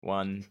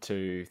1,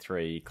 2,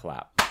 3,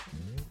 clap.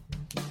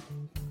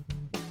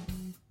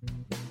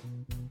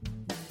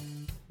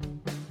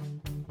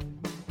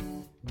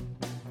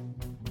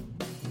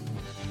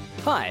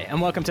 Hi,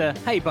 and welcome to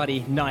Hey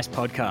Buddy, Nice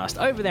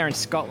Podcast, over there in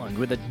Scotland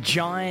with a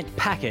giant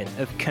packet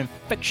of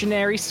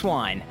confectionery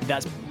swine.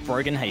 That's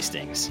Brogan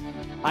Hastings.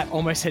 I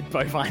almost said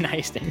bovine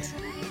Hastings.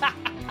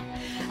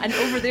 And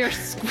over there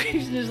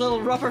squeezing his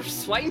little rubber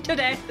swine to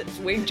death that's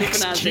Wayne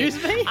Juvenazzi.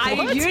 Excuse me? I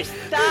What? used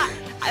that.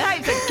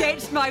 That's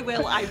against my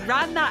will. I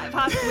ran that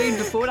past Wayne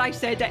before I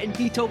said it and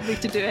he told me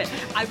to do it.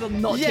 I will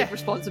not take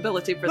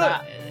responsibility for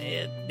that.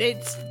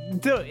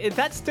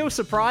 That still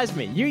surprised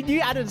me. You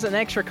added an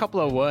extra couple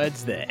of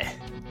words there.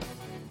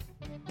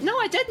 No,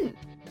 I didn't.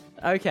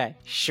 Okay,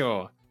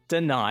 sure.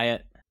 Deny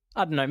it.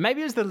 I don't know. Maybe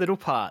it was the little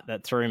part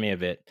that threw me a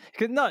bit.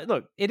 'Cause no,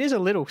 look, it is a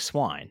little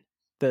swine.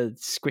 The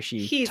squishy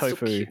He's so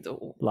tofu. cute,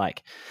 though.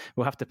 Like,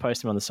 we'll have to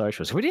post him on the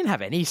socials. We didn't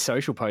have any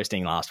social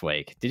posting last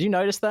week. Did you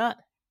notice that?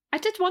 I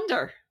did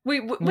wonder.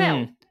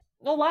 Well,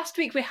 last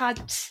week we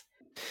had,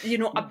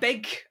 a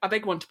big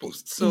one to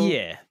post. So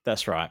Yeah,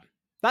 that's right.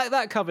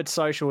 That covered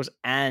socials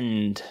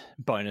and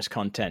bonus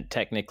content.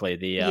 Technically,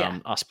 the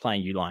us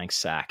playing You Lying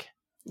Sack.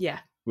 yeah,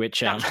 Which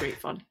that was great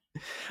fun.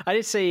 I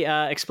did see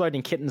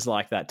Exploding Kittens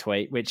like that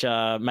tweet, which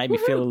made me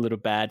feel a little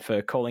bad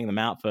for calling them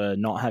out for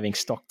not having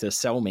stock to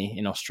sell me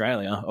in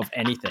Australia of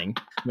anything.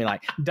 I mean,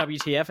 like,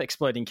 WTF,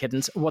 Exploding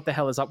Kittens, what the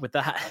hell is up with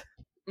that?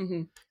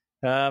 Mm-hmm.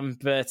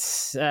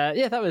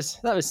 That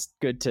was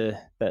good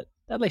that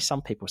at least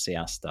some people see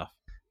our stuff.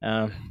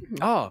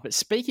 But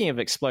speaking of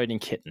Exploding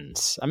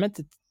Kittens, I meant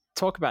to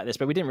talk about this,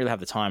 but we didn't really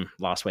have the time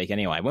last week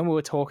anyway. When we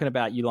were talking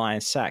about You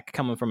Lying Sack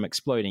coming from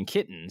Exploding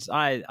Kittens,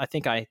 I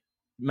think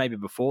maybe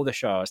before the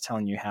show, I was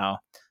telling you how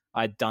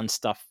I'd done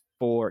stuff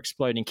for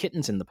Exploding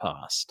Kittens in the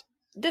past.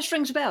 This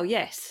rings a bell,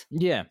 yes.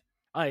 Yeah.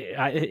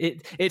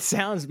 It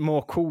sounds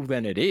more cool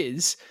than it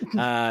is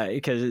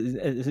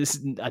because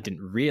I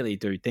didn't really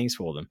do things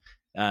for them.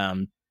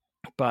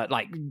 But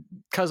like,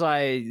 because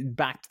I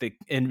backed the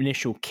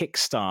initial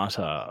Kickstarter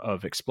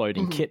of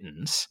Exploding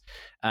Kittens,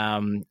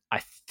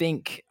 I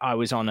think I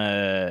was on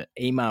a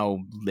email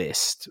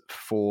list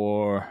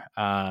for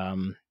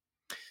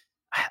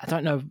I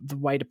don't know the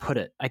way to put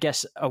it. I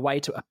guess a way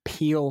to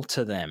appeal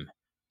to them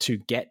to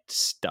get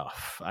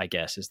stuff, I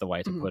guess, is the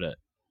way to put it.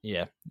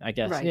 Yeah, I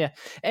guess. Right. Yeah.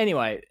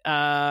 Anyway,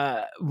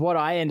 what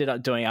I ended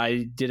up doing,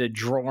 I did a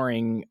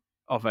drawing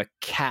of a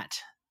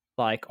cat,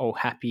 like, all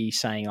happy,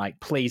 saying,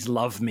 like, please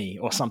love me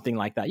or something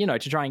like that,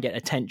 to try and get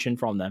attention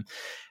from them.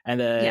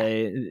 And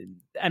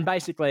and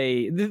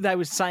basically they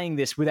were saying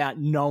this without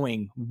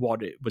knowing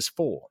what it was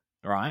for,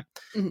 right?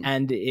 Mm-hmm.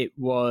 And it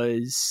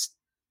was...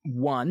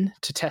 one,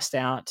 to test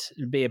out,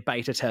 be a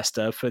beta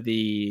tester for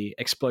the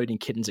Exploding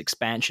Kittens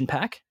expansion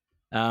pack,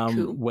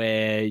 cool.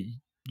 where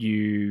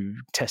you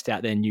test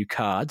out their new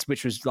cards,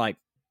 which was like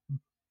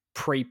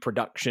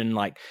pre-production,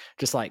 like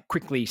just like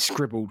quickly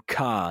scribbled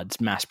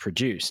cards, mass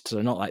produced,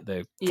 so not like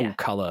the full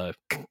color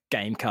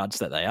game cards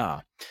that they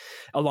are,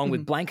 along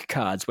with blank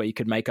cards where you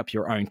could make up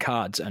your own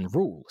cards and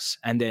rules,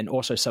 and then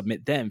also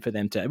submit them for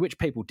them to, which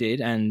people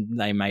did, and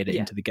they made it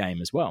into the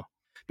game as well.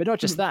 But not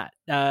just that.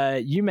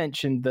 You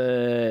mentioned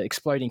the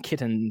Exploding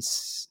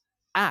Kittens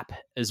app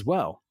as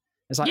well.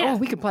 It's like,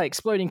 we can play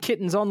Exploding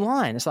Kittens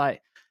online. It's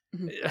like,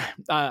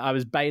 I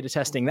was beta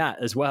testing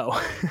that as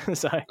well.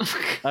 So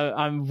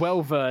I'm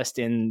well versed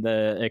in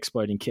the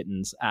Exploding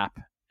Kittens app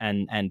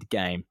and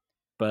game.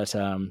 But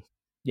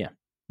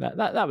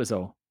that was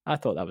all. I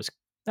thought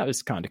that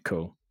was kind of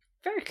cool.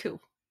 Very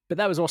cool. But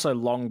that was also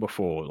long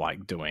before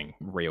like doing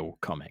real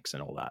comics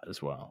and all that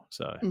as well.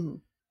 So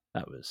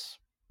that was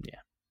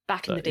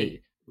back in the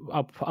day.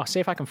 I'll see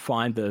if I can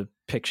find the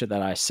picture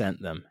that I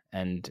sent them,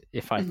 and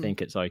if I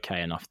think it's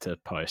okay enough to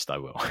post, I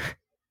will.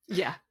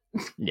 Yeah.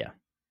 Yeah.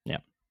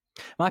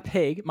 My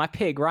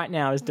pig right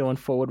now is doing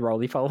forward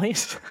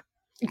roly-polies.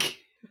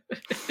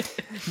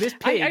 This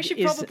pig I should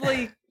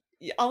probably...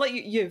 I'll let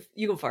you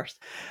go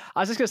first.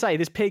 I was just going to say,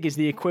 this pig is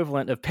the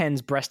equivalent of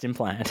Penn's breast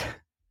implant.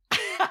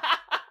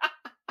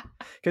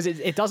 Because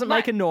it doesn't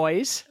make a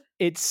noise.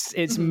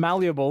 It's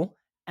malleable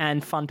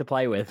and fun to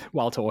play with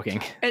while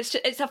talking.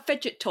 It's a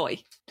fidget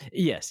toy.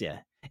 Yes, yeah.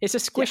 It's a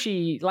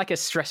squishy, like a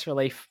stress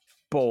relief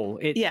ball.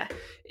 It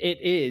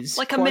is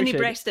like a mini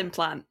breast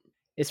implant.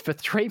 It's for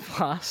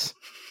 3+,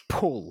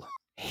 pull,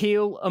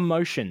 heal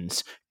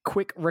emotions,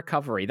 quick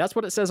recovery. That's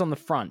what it says on the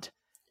front.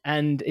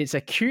 And it's a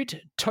cute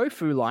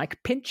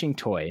tofu-like pinching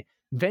toy,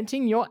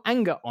 venting your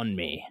anger on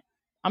me.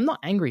 I'm not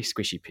angry,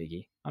 Squishy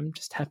Piggy. I'm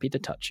just happy to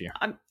touch you.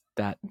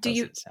 That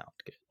doesn't sound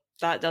good.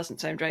 That doesn't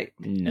sound right.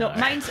 No,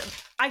 mine's...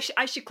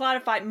 I should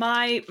clarify,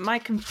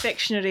 my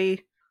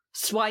confectionery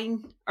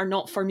swine are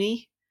not for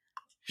me,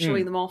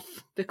 showing them off,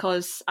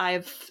 because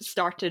I've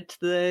started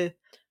the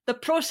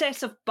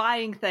process of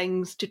buying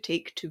things to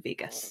take to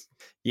Vegas.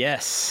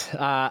 Yes.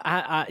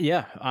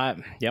 Yep.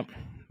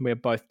 We're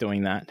both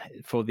doing that.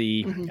 For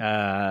the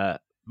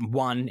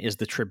 1 is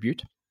the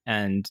tribute,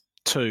 and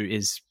 2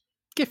 is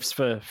gifts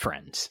for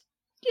friends.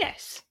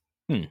 Yes.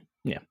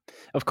 Yeah.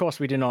 Of course,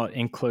 we do not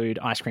include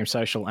Ice Cream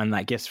Social and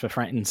that Gifts for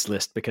Friends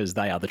list because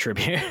they are the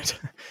tribute.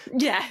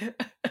 Yeah.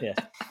 Yes.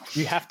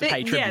 You have to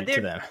pay tribute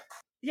to them.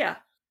 Yeah.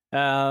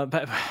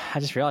 But I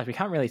just realized we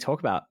can't really talk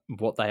about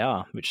what they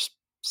are, which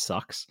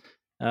sucks.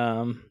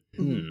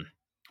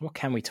 What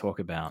can we talk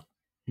about?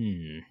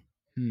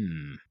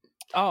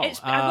 Oh,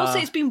 I will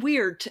say it's been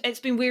weird.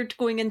 It's been weird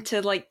going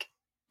into like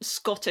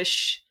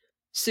Scottish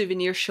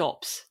souvenir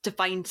shops to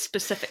find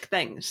specific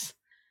things.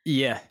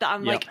 Yeah. That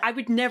I'm like, I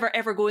would never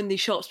ever go in these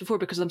shops before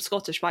because I'm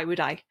Scottish. Why would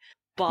I?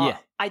 But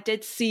I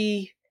did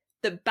see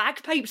that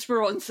bagpipes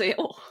were on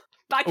sale.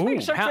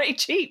 Bagpipes are pretty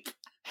cheap.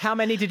 How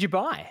many did you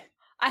buy?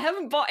 I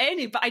haven't bought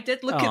any, but I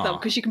did look at them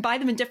because you can buy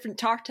them in different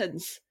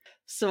tartans.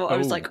 So I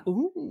was like,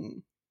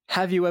 ooh.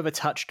 Have you ever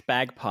touched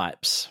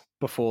bagpipes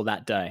before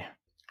that day?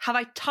 Have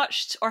I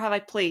touched or have I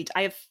played?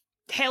 I have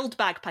held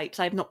bagpipes.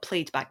 I have not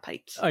played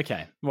bagpipes.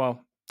 Okay,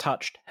 well,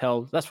 touched,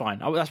 held, that's fine.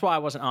 That's why I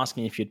wasn't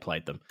asking if you'd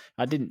played them.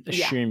 I didn't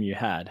assume you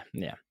had.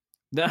 Yeah.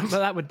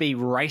 That would be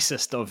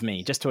racist of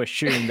me, just to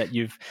assume that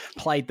you've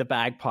played the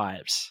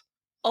bagpipes.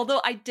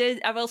 Although I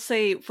will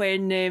say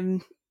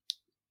when...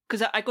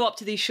 because I go up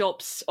to these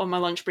shops on my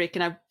lunch break,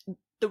 and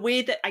the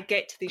way that I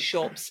get to these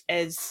shops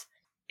is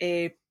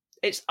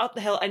it's up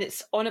the hill, and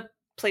it's on a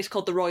place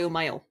called the Royal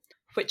Mile,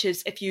 which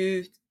is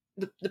the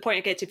point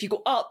I get to, if you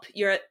go up,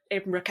 you're at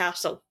Edinburgh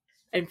Castle,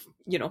 and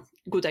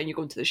go down, you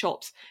go into the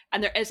shops,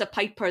 and there is a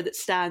piper that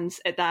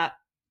stands at that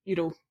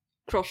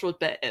crossroad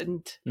bit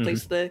and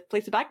plays the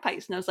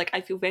bagpipes, and I was like,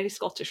 I feel very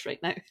Scottish right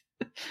now.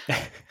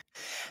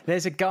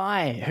 There's a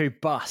guy who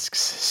busks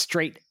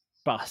street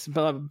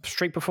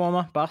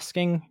performer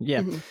busking,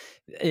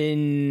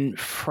 in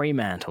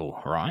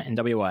Fremantle, right, in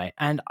WA,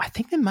 and I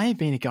think there may have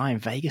been a guy in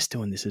Vegas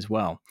doing this as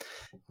well,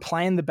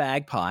 playing the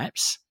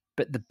bagpipes,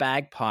 but the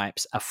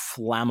bagpipes are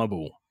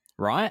flammable,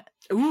 right?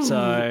 Ooh.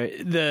 So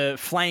the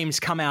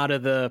flames come out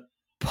of the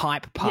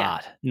pipe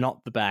part,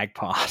 not the bag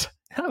part.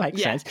 That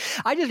makes sense.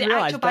 I just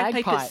realized the actual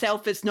bagpipe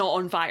itself is not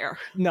on fire.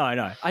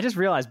 No. I just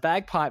realized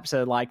bagpipes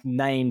are like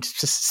named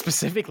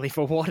specifically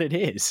for what it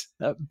is,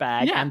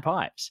 bag and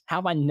pipes. How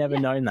have I never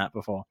known that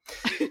before?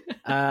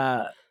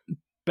 But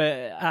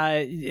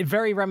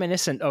very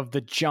reminiscent of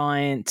the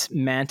giant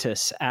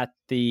mantis at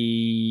the...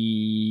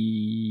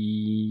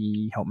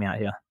 Help me out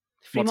here.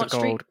 What's it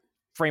called?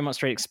 Fremont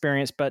Street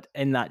Experience, but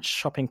in that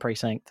shopping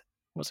precinct.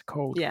 What's it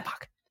called? Yeah.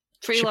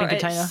 Shipping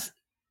container?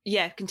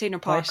 Yeah, Container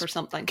Park or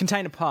something.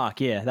 Container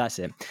Park, yeah, that's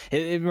it.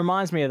 It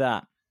reminds me of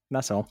that.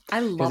 That's all. I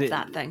love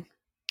that thing.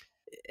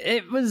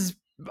 It was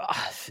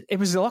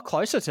a lot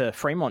closer to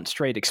Fremont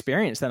Street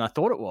Experience than I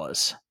thought it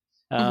was.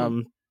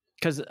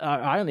 Because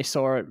I only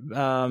saw it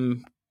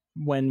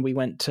when we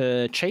went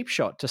to Cheap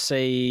Shot to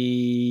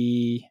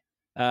see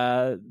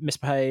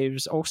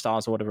Misbehaves All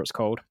Stars or whatever it's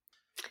called.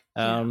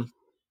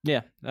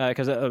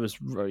 Because it was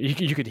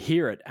you could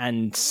hear it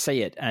and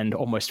see it and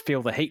almost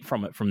feel the heat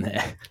from it from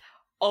there.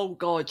 Oh,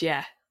 God,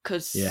 yeah.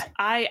 Because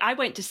I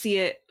went to see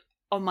it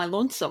on my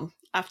lonesome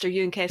after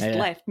you and Kes had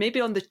left, maybe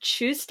on the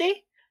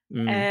Tuesday.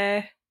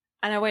 And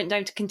I went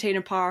down to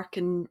Container Park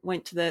and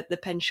went to the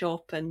pin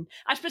shop. And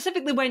I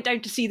specifically went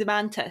down to see the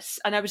mantis,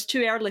 and I was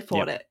too early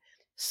for it.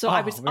 So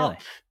I was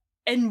up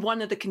in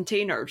one of the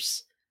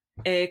containers.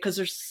 Because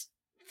there's,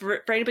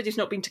 for anybody who's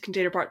not been to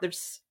Container Park,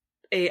 there's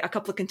a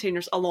couple of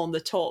containers along the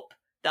top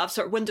that have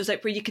sort of windows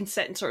out where you can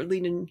sit and sort of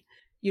lean and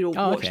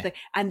watch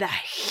and the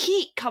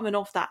heat coming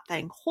off that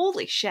thing,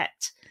 holy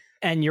shit.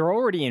 And you're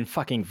already in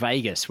fucking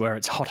Vegas where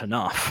it's hot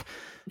enough.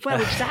 Well,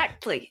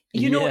 exactly.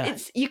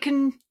 It's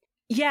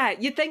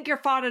you think you're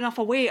far enough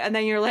away, and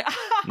then you're like,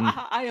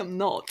 I am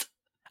not.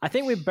 I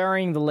think we're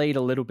burying the lead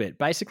a little bit.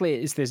 Basically,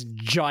 it's this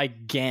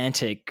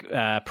gigantic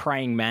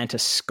praying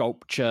mantis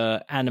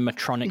sculpture,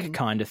 animatronic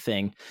kind of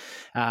thing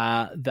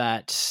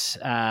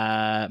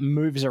that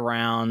moves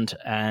around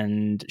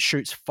and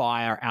shoots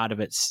fire out of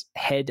its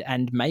head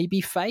and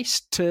maybe face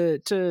to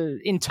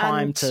in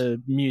time and to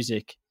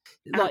music.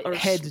 Like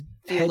head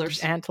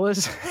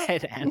antlers,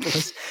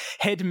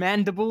 head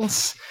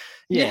mandibles.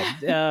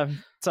 Yeah.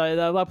 So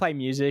they'll play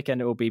music and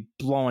it will be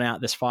blowing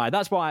out this fire.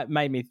 That's why it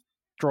made me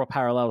draw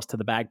parallels to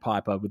the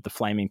bagpiper with the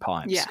flaming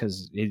pipes,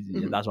 because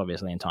that's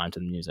obviously in time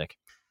to the music.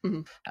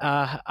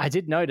 I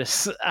did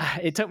notice,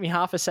 it took me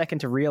half a second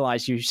to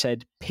realize you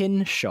said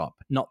pin shop,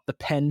 not the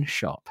pen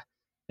shop.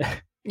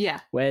 Yeah.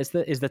 Is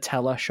the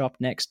teller shop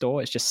next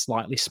door? It's just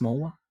slightly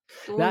smaller.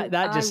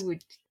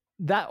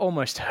 That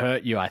almost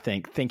hurt you, I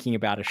think, thinking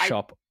about a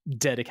shop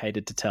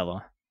dedicated to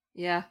teller.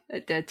 Yeah,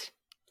 it did.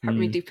 Hurt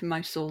me deep in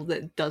my soul that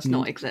it does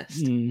not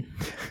exist.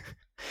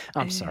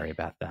 I'm sorry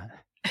about that.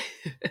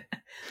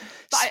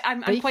 But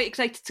I'm quite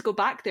excited to go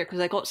back there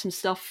because I got some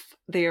stuff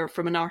there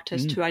from an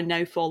artist who I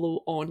now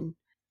follow on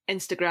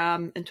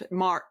Instagram and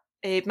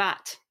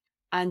Matt,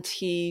 and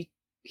he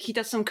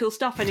does some cool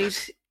stuff and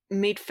he's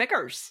made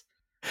figures.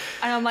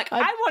 And I'm like,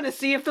 I want to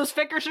see if those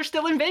figures are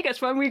still in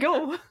Vegas when we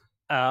go.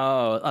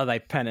 Oh, are they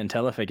pen and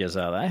teller figures,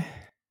 are they?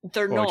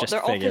 They're not.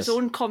 They're off his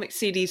own comic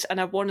series, and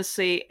I want to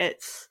say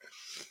it's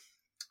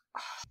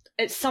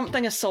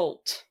something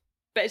assault.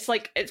 But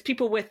it's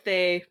people with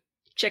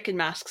chicken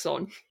masks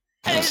on.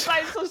 And it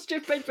sounds so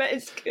stupid, but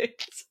it's good.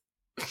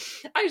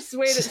 I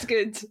swear it's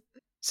good.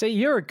 See,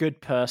 you're a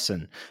good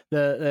person.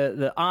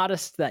 The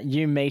artists that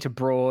you meet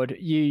abroad,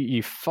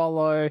 you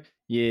follow,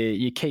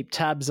 you keep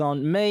tabs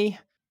on. Me,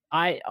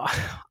 I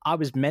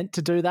was meant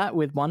to do that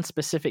with one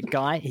specific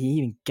guy. He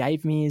even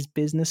gave me his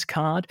business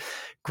card.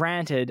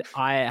 Granted,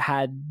 I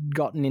had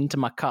gotten into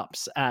my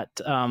cups at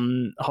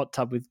Hot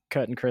Tub with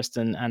Kurt and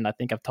Kristen, and I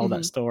think I've told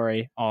that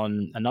story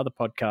on another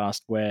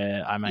podcast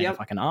where I made a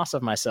fucking ass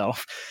of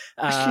myself.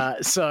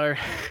 So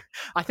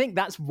I think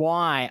that's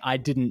why I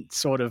didn't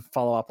sort of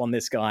follow up on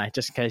this guy,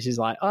 just in case he's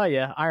like, oh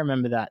yeah, I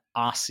remember that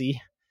arsey.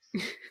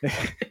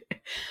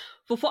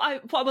 Well,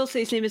 what I will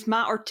say, his name is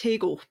Matt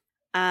Ortego.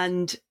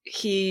 And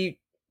he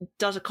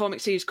does a comic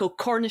series called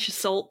Cornish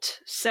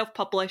Assault,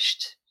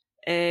 self-published,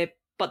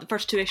 but the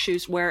first 2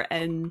 issues were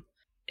in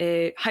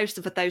House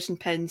of 1,000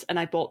 Pins, and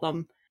I bought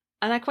them,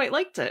 and I quite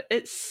liked it.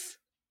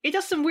 He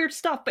does some weird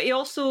stuff, but he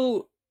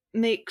also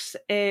made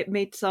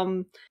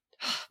some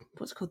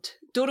what's it called,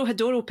 Doro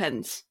Hedoro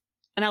pins,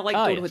 and I like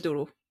Doro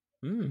Hedoro.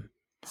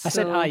 I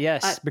said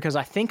yes because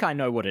I think I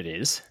know what it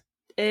is.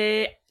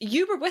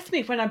 You were with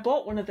me when I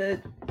bought one of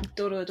the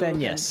Doro Hedoro then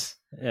pins. Yes.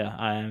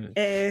 Yeah,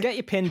 get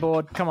your pin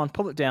board. Come on,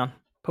 pull it down.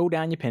 Pull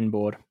down your pin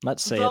board.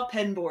 Let's see the it.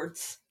 pin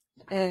boards.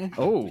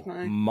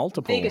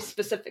 Multiple. Vegas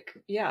specific,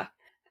 yeah.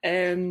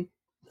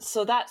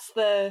 So that's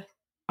the...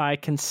 I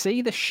can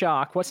see the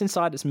shark. What's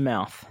inside its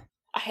mouth?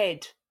 A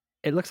head.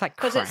 It looks like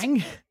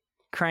Krang.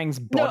 Krang's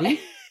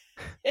body?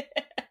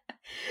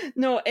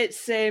 No,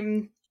 it's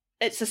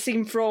a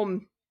scene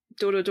from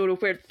Doro Doro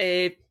where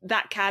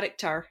that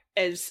character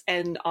is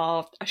in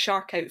a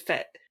shark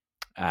outfit.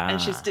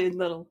 And she's doing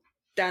little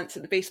dance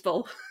at the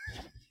baseball.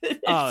 So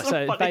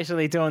funny.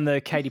 Basically doing the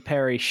Katy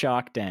Perry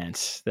shark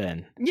dance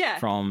then. Yeah.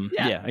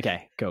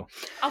 Okay, cool.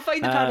 I'll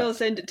find the panel and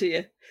send it to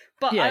you.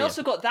 But I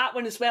also got that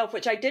one as well,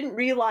 which I didn't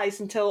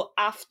realise until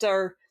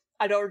after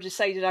I'd already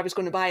decided I was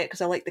going to buy it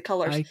because I like the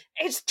colours.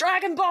 It's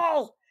Dragon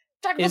Ball!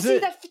 Dragon Ball Z,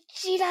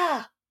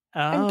 Vegeta!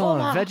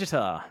 Oh,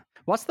 Vegeta.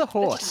 What's the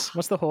horse?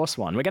 What's the horse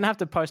one? We're going to have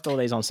to post all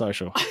these on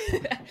social.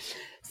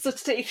 So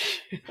Steve,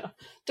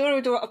 Doro,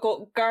 I've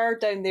got Gar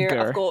down there.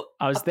 Gar. I've got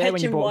I was there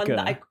when you bought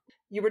Gar.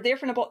 You were there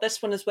when I bought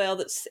this one as well.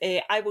 That's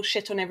I will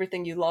shit on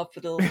everything you love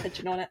with a little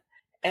pigeon on it.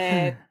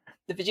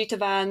 The Vegeta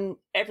van,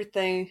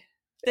 everything.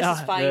 This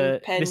is fine.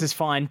 This is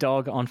fine.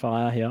 Dog on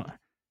fire. Yeah.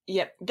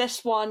 Yep.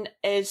 This one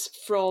is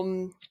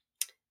from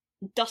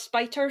Dust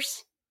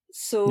Biters.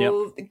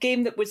 So the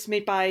game that was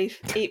made by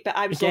 8-Bit.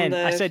 I was on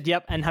the... I said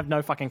yep and have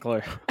no fucking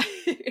clue.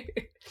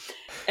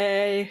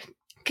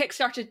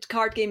 Kickstarted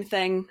card game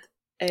thing.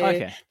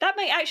 Okay. That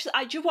might actually...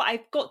 do you know what?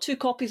 I've got 2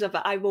 copies of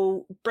it. I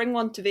will bring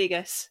one to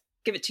Vegas,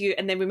 give it to you,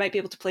 and then we might be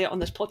able to play it on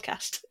this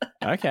podcast.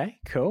 Okay,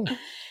 cool.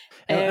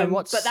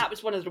 But that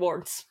was one of the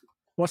rewards.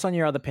 What's on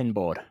your other pin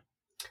board?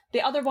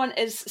 The other one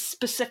is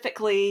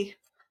specifically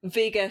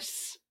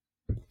Vegas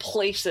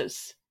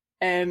places.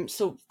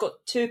 So I've got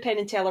 2 Penn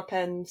and Teller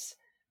pins.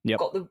 Yep.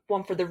 Got the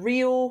one for the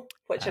Rio,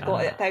 which I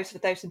got at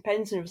 1,000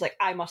 pins, and it was like,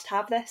 I must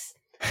have this.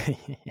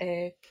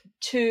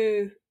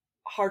 2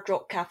 Hard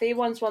Rock Cafe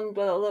ones, one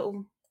with a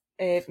little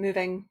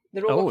moving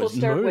the roller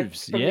coaster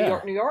from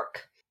New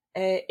York.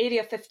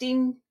 Area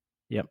 15.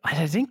 Yep.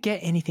 I didn't get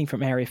anything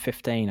from Area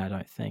 15, I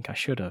don't think. I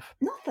should have.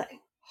 Nothing.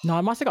 No,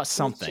 I must have got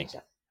something.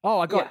 Oh,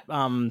 I got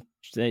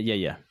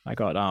I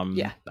got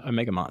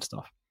Omega Mart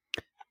stuff.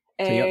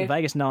 So you got the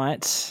Vegas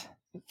Knights.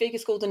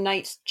 Vegas Golden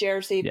Knights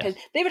jersey pin.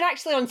 They were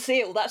actually on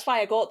sale. That's why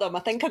I got them.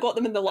 I think I got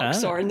them in the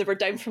Luxor, and they were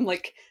down from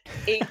like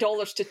 $8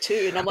 to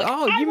 $2. And I'm like,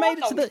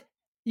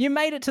 you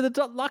made it to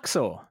the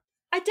Luxor.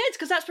 I did,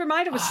 because that's where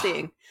Myra was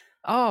staying.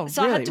 Oh,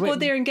 so really? I had to go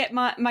there and get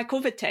my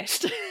COVID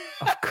test.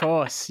 Of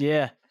course,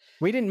 yeah.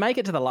 We didn't make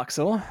it to the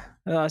Luxor.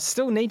 I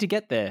still need to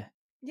get there.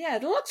 Yeah,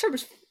 the Luxor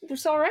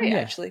was all right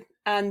actually,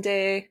 and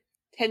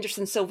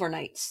Henderson Silver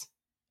Knights.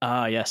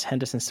 Ah, yes,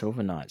 Henderson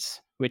Silver Knights.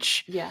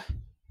 Which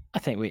I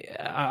think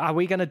are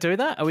we going to do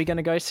that? Are we going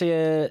to go see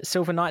a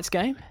Silver Knights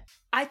game?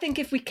 I think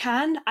if we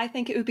can, I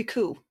think it would be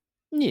cool.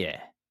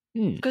 Yeah,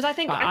 because I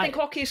think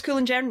hockey is cool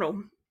in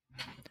general.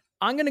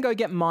 I'm going to go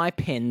get my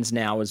pins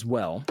now as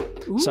well.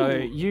 Ooh. So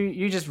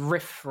you just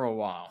riff for a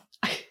while.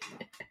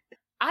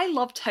 I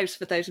loved House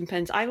of 1,000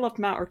 Pins. I loved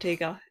Matt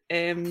Ortega.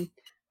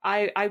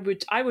 I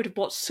would have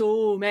bought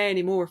so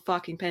many more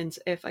fucking pins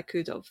if I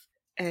could have.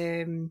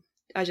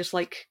 I just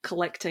like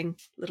collecting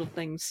little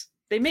things.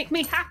 They make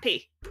me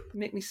happy. They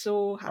make me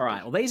so happy. All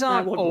right. Well, these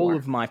aren't all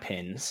of my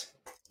pins,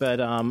 but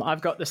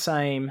I've got the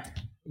same.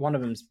 One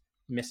of them's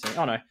missing.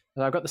 Oh no,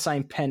 I've got the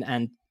same Penn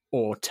and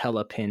or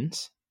Teller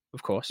pins,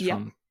 of course,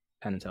 from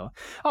Penn and Teller.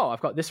 Oh,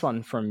 I've got this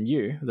one from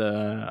you,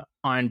 the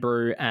Iron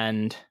Brew,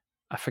 and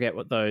I forget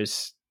what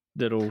those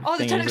little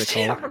things are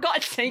called. I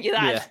forgot to send you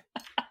that.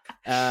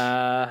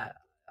 Yeah.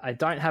 I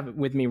don't have it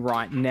with me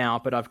right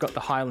now, but I've got the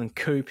Highland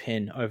Coup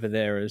pin over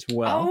there as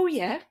well. Oh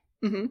yeah.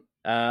 Mm-hmm.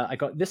 I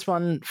got this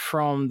one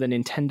from the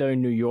Nintendo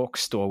New York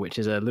store, which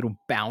is a little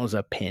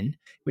Bowser pin,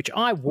 which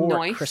I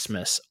wore at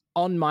Christmas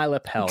on my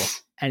lapel,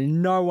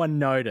 and no one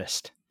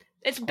noticed.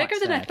 It's bigger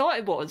than I thought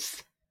it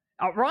was.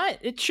 Oh, right.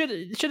 It should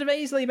have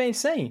easily been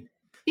seen.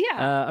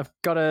 Yeah. I've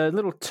got a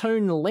little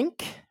Toon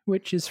link,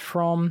 which is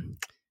from...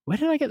 Where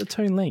did I get the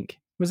Toon link?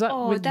 Was that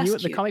with you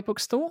at the comic book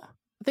store?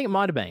 I think it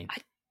might have been.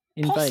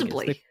 In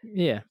possibly. Vegas.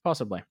 Yeah,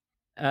 possibly.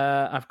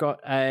 I've got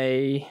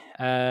a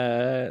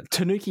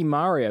Tanuki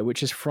Mario,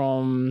 which is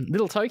from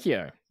Little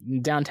Tokyo,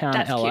 downtown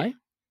LA. Cute.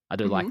 I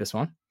do like this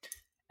one.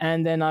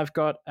 And then I've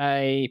got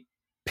a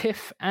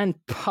Piff and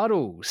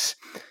Puddles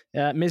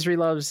Misery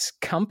Loves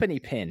Company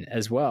pin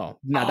as well.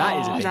 Now,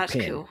 that is a big that's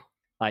pin. Cool.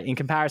 Like, in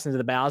comparison to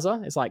the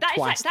Bowser, it's like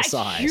twice the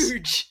size.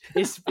 Huge.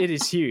 It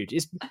is huge.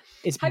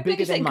 It's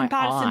bigger than my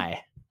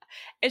eye.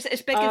 Is it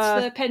as big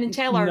as the Penn and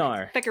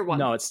Teller figure one?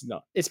 No, it's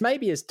not. It's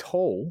maybe as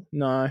tall.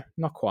 No,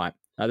 not quite.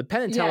 The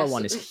Penn and Teller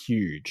one is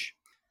huge.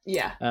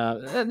 Yeah.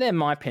 They're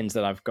my pins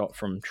that I've got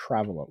from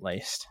travel, at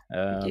least.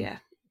 Yeah.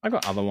 I've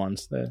got other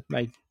ones.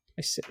 They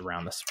sit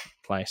around this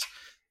place.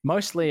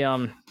 Mostly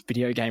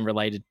video game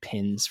related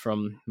pins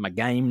from my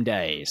game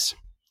days.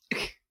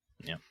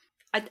 Yeah.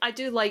 I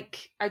do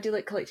like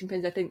collecting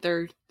pins. I think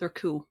they're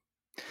cool.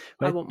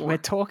 I want more. We're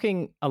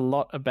talking a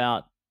lot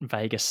about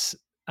Vegas,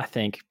 I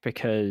think,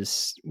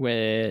 because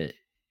we're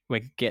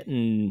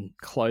getting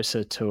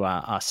closer to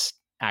us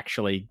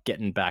actually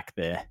getting back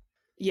there.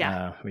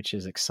 Yeah. Which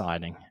is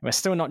exciting. We're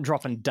still not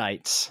dropping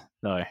dates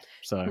though,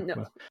 so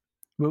no.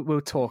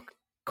 we'll talk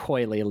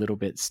coyly a little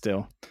bit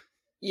still.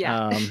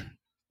 Yeah.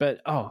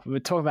 But we're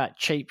talking about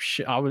Cheap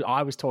Shot.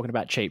 I was talking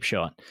about Cheap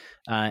Shot,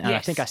 and yes. I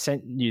think I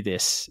sent you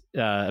this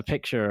a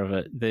picture of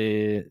it.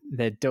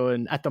 They're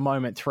doing at the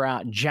moment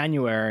throughout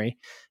January.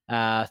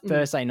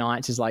 Thursday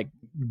nights is like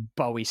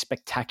Bowie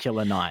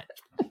Spectacular Night.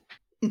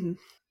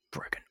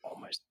 Broken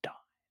almost died.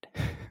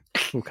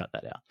 We'll cut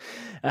that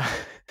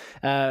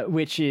out.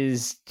 Which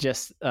is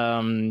just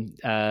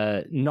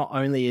not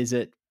only is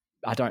it.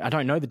 I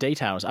don't know the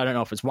details. I don't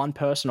know if it's one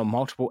person or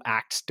multiple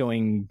acts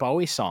doing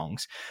Bowie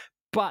songs.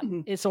 But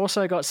it's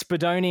also got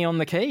Spadoni on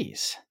the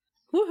keys.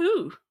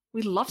 Woohoo!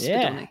 We love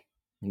Spadoni. Yeah,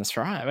 that's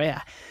right.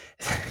 Yeah.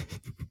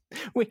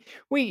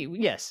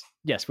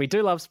 Yes, we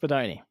do love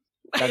Spadoni.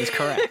 That is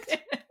correct.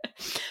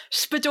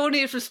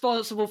 Spadoni is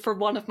responsible for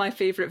one of my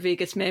favourite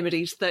Vegas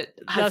memories that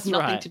has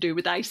nothing to do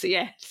with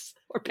ICS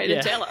or Penn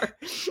and Teller.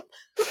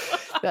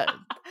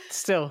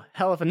 Still,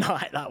 hell of a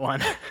night, that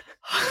one.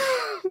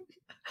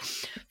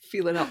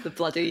 Feeling up the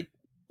bloody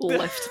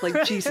lift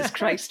like Jesus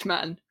Christ,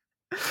 man.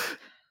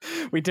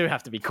 We do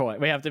have to be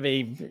quiet. We have to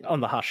be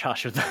on the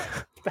hush-hush of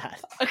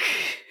that.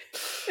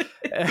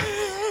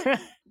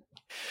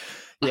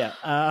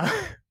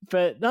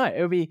 But no,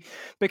 it'll be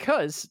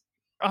because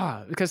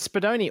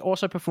Spadoni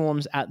also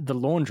performs at the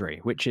Laundry,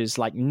 which is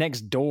like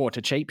next door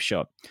to Cheap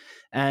Shot,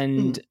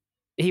 and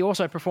he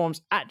also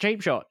performs at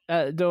Cheap Shot.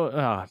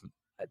 What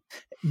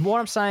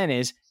I'm saying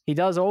is he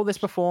does all this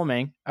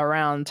performing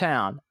around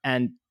town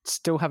and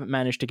still haven't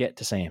managed to get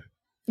to see him.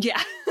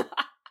 Yeah.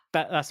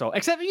 That's all.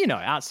 Except,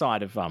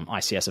 outside of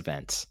ICS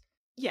events.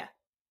 Yeah.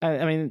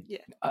 I mean,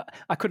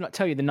 I could not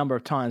tell you the number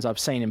of times I've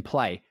seen him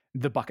play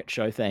the Bucket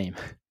Show theme.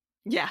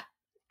 Yeah.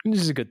 This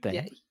is a good thing.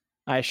 Yeah.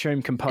 I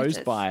assume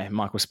composed by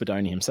Michael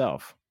Spadoni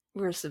himself.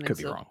 We're assuming could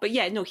be wrong. But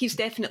yeah, no, he's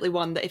definitely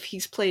one that if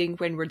he's playing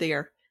when we're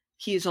there,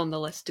 he is on the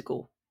list to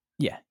go.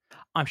 Yeah.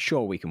 I'm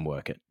sure we can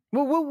work it.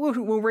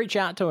 We'll reach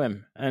out to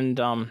him, and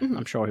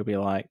I'm sure he'll be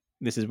like,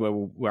 this is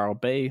where I'll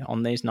be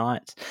on these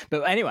nights.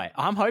 But anyway,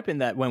 I'm hoping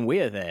that when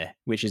we're there,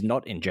 which is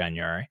not in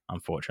January,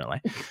 unfortunately,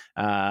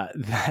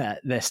 that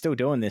they're still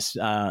doing this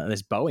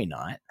Bowie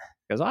night,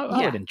 because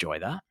I would enjoy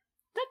that.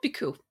 That'd be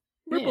cool.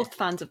 We're both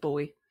fans of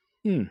Bowie.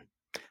 I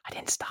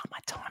didn't start my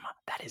timer.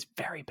 That is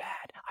very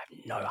bad. I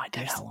have no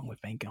idea how long we've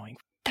been going.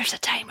 There's a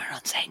timer on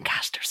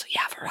Zencaster, so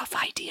you have a rough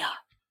idea.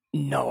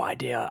 No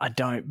idea. I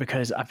don't,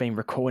 because I've been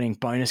recording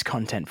bonus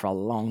content for a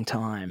long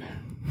time.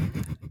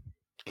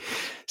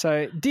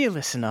 So, dear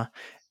listener,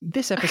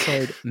 this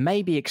episode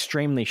may be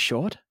extremely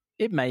short.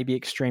 It may be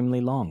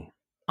extremely long.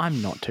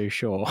 I'm not too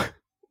sure.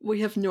 We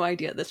have no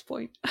idea at this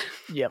point.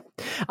 Yep.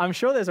 I'm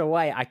sure there's a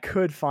way I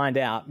could find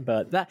out,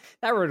 but that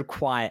would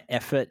require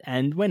effort,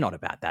 and we're not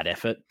about that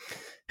effort.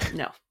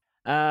 No.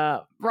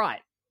 Right.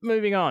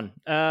 Moving on.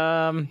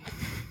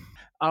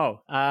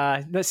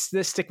 Let's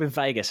stick with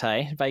Vegas,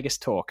 hey? Vegas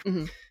talk.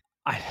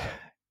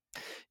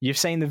 You've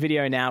seen the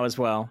video now as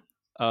well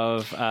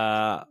of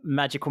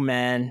Magical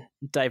Man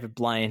David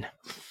Blaine.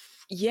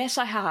 Yes,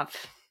 I have.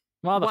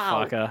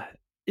 Motherfucker. Wow.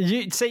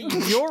 You see,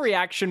 your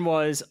reaction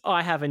was,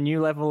 I have a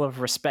new level of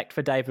respect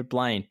for David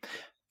Blaine.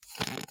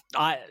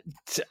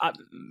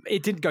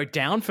 It didn't go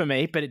down for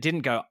me, but it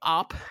didn't go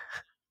up.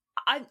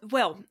 I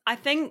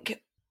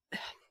think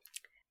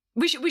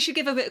we should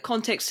give a bit of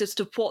context as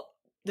to what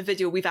the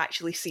video we've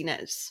actually seen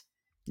is.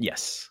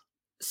 Yes.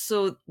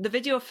 So the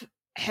video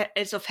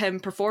is of him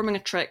performing a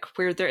trick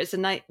where there's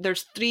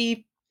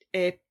 3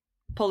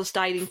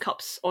 polystyrene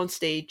cups on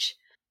stage.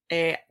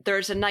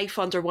 There's a knife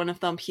under one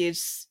of them. He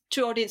has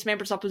 2 audience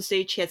members up on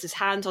stage. He has his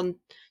hands on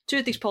 2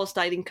 of these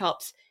polystyrene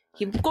cups.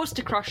 He goes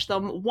to crush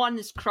them. One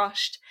is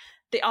crushed.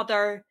 The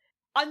other,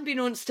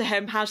 unbeknownst to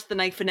him, has the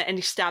knife in it, and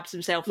he stabs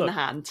himself in the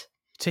hand.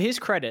 to his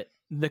credit,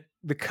 the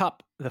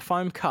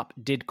foam cup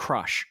did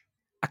crush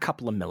a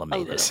couple of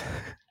millimeters.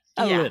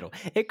 A little.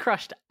 It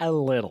crushed a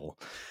little.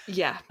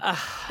 Yeah.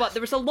 But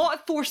there was a lot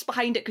of force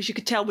behind it because you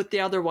could tell with the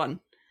other one.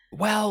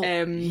 Well,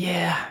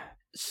 yeah.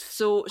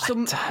 So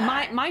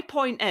my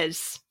point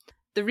is,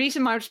 the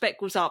reason my respect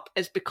goes up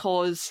is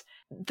because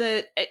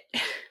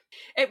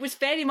it was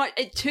very much,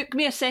 it took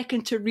me a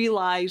second to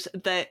realise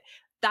that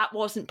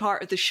wasn't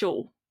part of the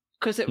show.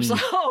 Because it was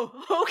like,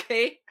 oh,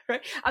 okay.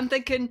 Right? I'm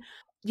thinking,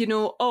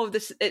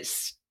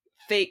 it's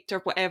faked or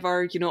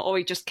whatever,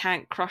 he just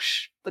can't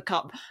crush the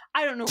cup.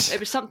 I don't know. It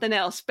was something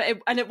else, but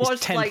it was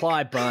 10 like,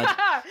 ply, bud.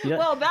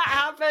 Well, that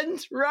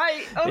happened,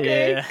 right?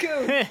 Okay,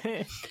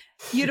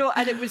 cool.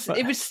 And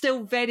it was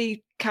still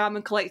very calm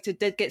and collected.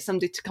 Did get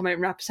somebody to come out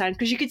and wrap his hand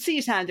because you could see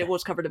his hand. It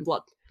was covered in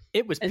blood.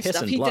 It was piss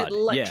and blood.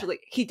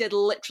 He did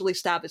literally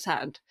stab his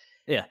hand.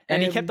 Yeah,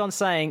 and he kept on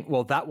saying,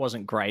 "Well, that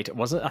wasn't great." It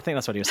wasn't. I think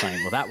that's what he was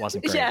saying. Well, that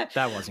wasn't great. Yeah,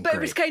 that wasn't but great. But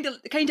it was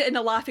kind of in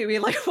a laughy way,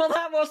 like, "Well,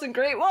 that wasn't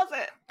great, was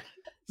it?"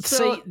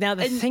 So, see, now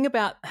the thing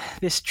about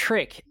this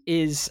trick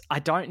is, I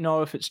don't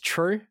know if it's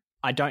true.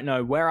 I don't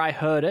know where I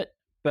heard it,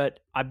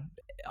 but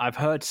I've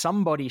heard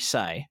somebody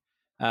say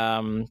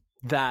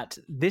that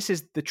this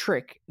is the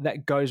trick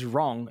that goes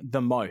wrong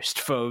the most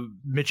for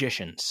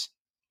magicians.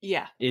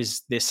 Yeah,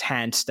 is this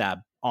hand stab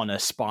on a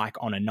spike,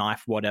 on a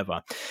knife,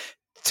 whatever.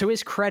 To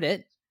his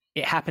credit,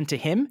 it happened to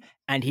him,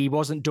 and he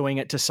wasn't doing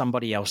it to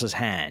somebody else's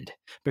hand,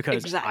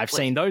 because I've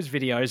seen those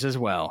videos as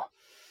well.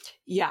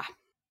 Yeah.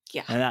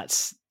 And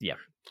that's,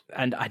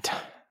 and I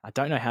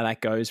don't know how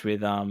that goes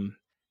with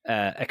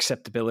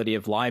acceptability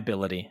of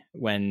liability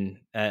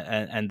when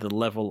and the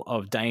level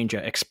of danger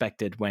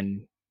expected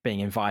when being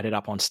invited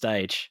up on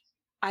stage.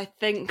 I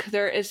think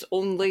there is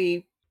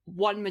only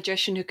one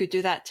magician who could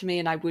do that to me,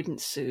 and I wouldn't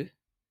sue.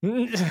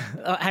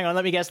 Hang on,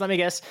 let me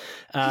guess.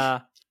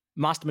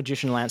 Master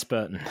Magician Lance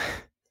Burton.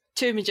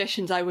 2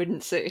 magicians I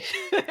wouldn't sue.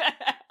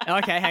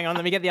 Okay, hang on.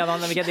 Let me get the other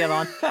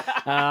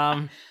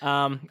one.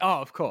 Oh,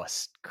 of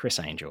course, Chris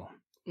Angel.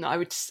 No,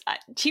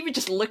 he would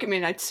just look at me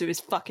and I'd sue his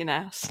fucking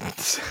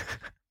ass.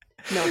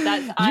 No,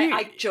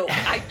 I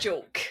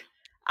joke.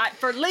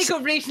 For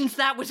legal reasons,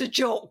 that was a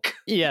joke.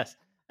 Yes.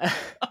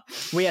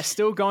 We are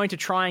still going to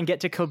try and get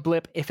to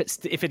Kablip if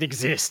it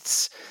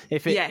exists.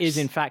 If it is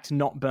in fact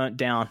not burnt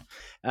down.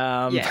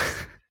 But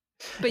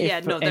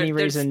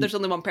there's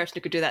only one person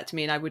who could do that to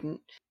me, and I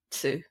wouldn't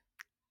sue.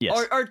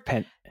 Yes.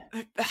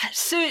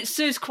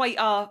 Sue's quite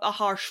a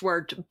harsh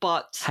word,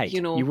 but hate.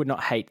 You would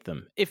not hate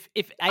them. If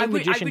a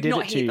magician did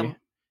it to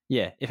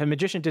you, if a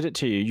magician did it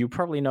to you, you'd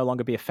probably no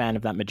longer be a fan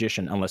of that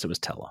magician unless it was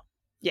Teller.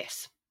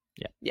 Yes.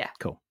 Yeah.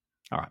 Cool.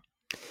 All right.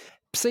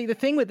 See, the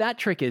thing with that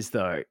trick is,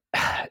 though,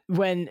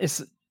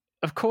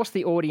 of course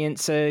the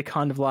audience are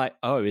kind of like,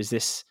 oh,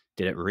 did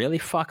it really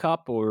fuck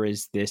up, or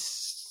is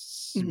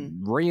this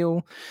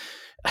real?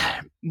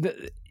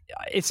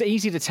 It's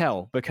easy to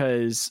tell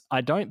because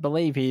I don't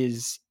believe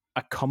he's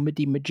a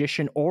comedy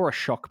magician or a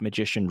shock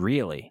magician,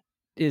 really,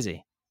 is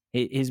he?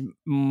 He's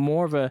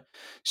more of a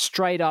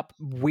straight up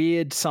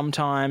weird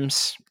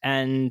sometimes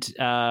and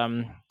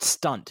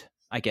stunt,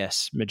 I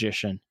guess,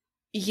 magician.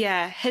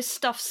 Yeah, his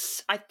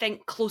stuff's, I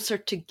think, closer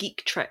to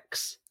geek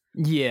tricks.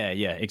 Yeah,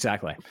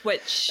 exactly.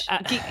 Which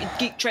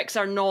geek tricks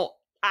are not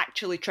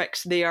actually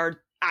tricks; they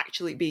are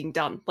actually being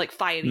done. Like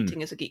fire eating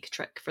is a geek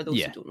trick, for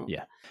those who don't know.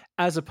 Yeah,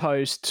 as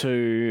opposed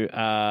to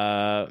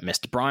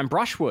Mr. Brian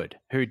Brushwood,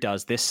 who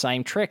does this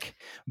same trick,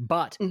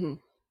 but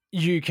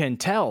you can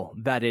tell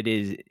that it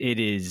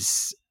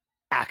is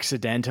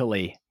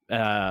accidentally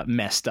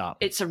messed up.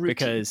 It's a routine.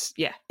 Because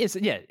it's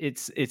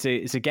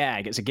a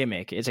gag, it's a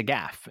gimmick, it's a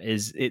gaff.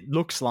 It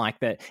looks like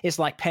that. It's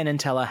like Penn and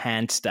Teller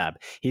hand stab.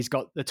 He's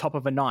got the top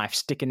of a knife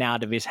sticking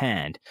out of his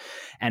hand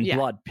and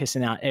blood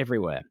pissing out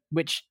everywhere,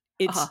 which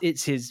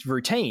it's his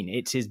routine,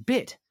 it's his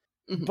bit.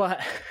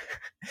 But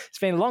it's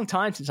been a long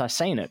time since I've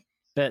seen it.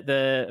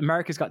 The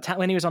America's Got Talent,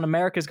 when he was on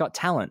America's Got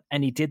Talent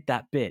and he did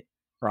that bit,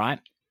 right?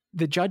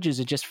 The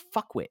judges are just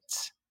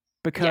fuckwits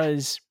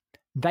because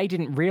they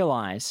didn't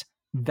realize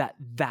that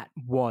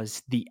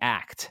was the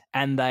act,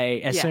 and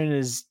they, as soon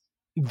as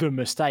the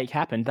mistake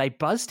happened, they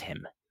buzzed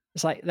him.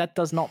 It's like, that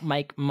does not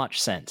make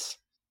much sense.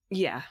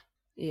 I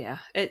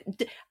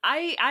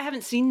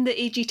haven't seen the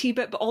AGT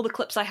bit, but all the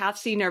clips I have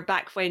seen are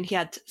back when he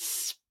had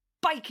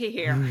spiky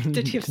hair.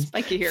 Did he have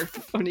spiky hair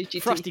on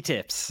AGT? Frosty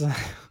tips.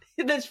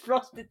 There's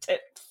frosted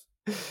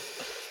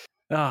tips.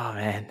 Oh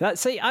man,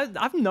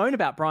 I've known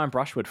about Brian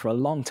Brushwood for a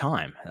long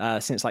time,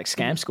 since like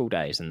Scam School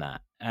days and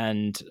that,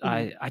 and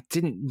I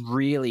didn't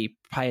really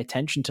pay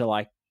attention to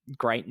like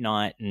Great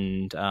Night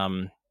and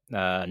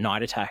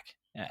Night Attack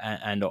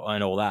and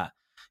all that,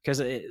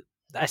 because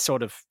I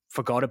sort of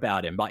forgot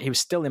about him. Like, he was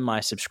still in my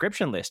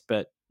subscription list,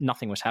 but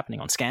nothing was happening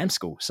on Scam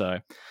School, so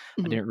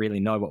I didn't really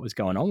know what was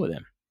going on with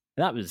him.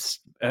 And that was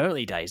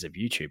early days of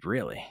YouTube,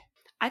 really.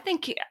 I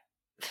think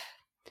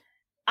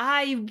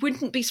I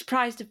wouldn't be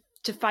surprised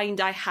to find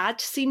I had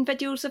seen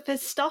videos of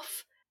his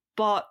stuff,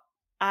 but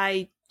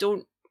I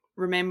don't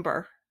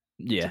remember,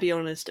 to be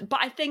honest.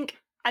 But I think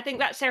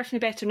that serves me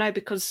better now,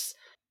 because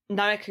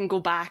now I can go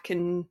back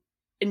and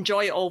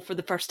enjoy it all for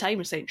the first time,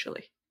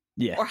 essentially.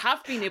 Yeah. Or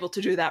have been able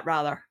to do that,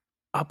 rather.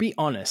 I'll be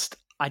honest,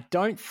 I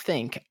don't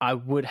think I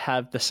would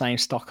have the same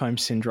Stockholm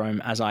syndrome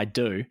as I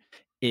do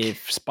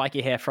if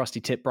spiky hair, frosty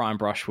tip Brian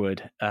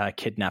Brushwood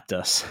kidnapped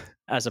us,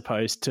 as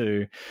opposed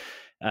to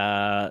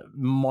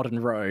modern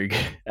rogue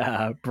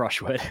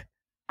Brushwood.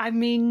 I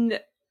mean,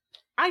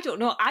 I don't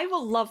know. I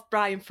will love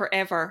Brian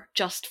forever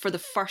just for the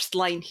first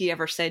line he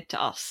ever said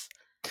to us.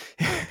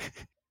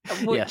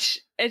 Which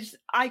is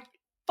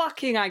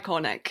fucking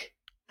iconic.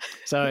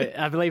 So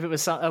I believe it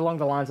was along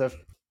the lines of,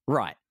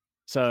 right,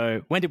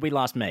 so when did we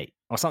last meet?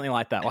 Or something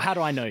like that. Or how do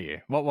I know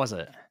you? What was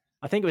it?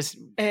 I think it was...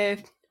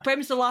 when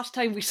was the last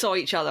time we saw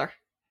each other?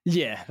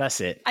 Yeah,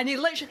 that's it. And he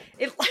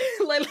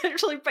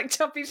literally picked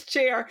up his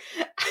chair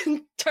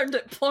and turned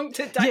it, plonked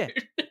it down. Yeah.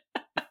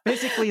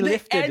 Physically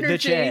lifted the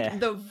chair.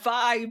 The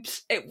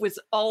vibes, it was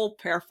all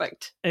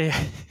perfect. Yeah.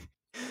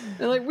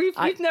 Like,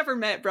 we've never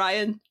met,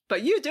 Brian,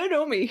 but you do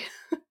know me.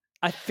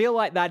 I feel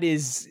like that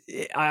is,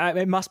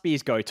 it must be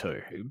his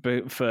go-to,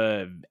 but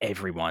for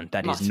everyone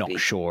that is not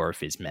sure if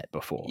he's met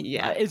before.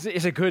 Yeah. It's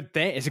a good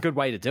thing. It's a good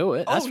way to do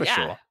it. That's for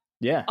sure.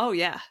 Yeah. Oh,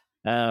 yeah.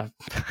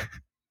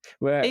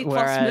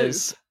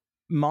 Whereas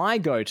my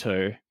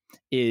go-to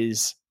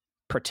is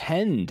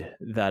pretend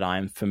that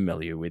I'm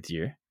familiar with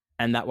you.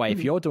 And that way,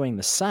 if you're doing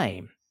the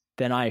same,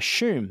 then I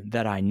assume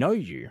that I know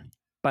you,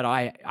 but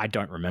I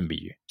don't remember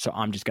you. So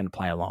I'm just going to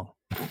play along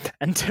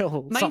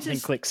until something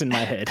clicks in my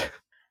head.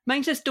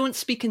 Mine says don't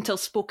speak until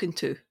spoken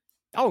to.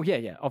 Oh,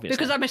 yeah, obviously.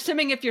 Because I'm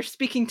assuming if you're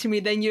speaking to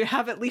me, then you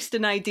have at least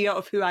an idea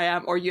of who I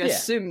am, or you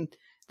assume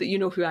that you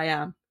know who I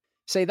am.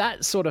 See, that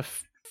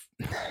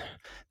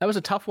was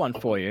a tough one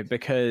for you,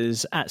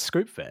 because at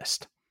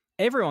Scoopfest,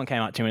 everyone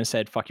came up to you and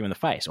said, fuck you in the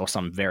face, or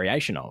some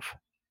variation of,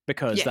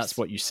 because that's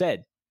what you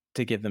said,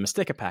 to give them a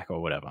sticker pack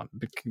or whatever,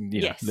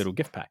 little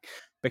gift pack.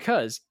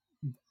 Because,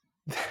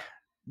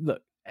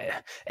 look,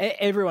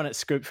 everyone at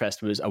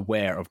Scoopfest was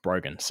aware of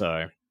Brogan,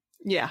 so...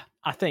 Yeah.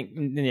 I think,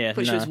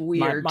 which was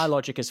weird. My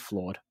logic is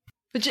flawed.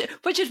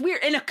 Which is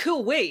weird in a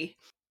cool way.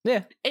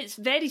 Yeah. It's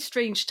very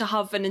strange to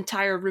have an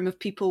entire room of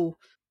people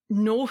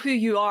know who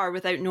you are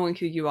without knowing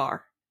who you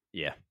are.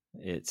 Yeah.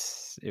 It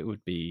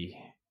would be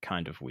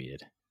kind of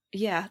weird.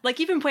 Yeah. Like,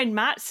 even when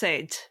Matt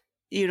said,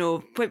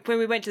 when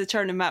we went to the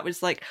turn and Matt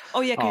was like,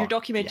 oh yeah, can you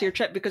document your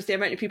trip, because the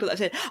amount of people that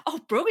said, oh,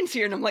 Brogan's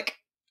here, and I'm like,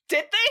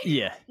 did they?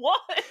 Yeah.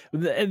 What?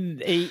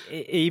 He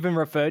even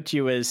referred to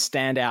you as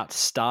standout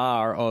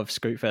star of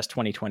Scoopfest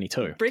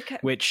 2022.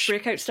 Breakout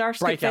star,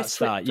 Scoopfest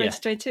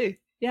 2022.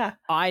 Yeah.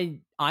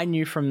 I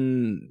knew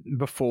from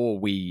before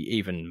we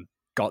even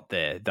got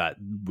there that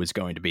was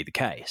going to be the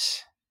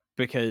case,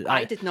 because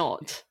I did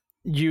not.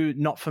 You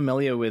not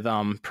familiar with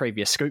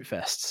previous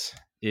Scoopfests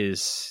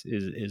is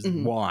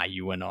why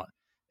you were not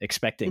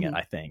expecting it,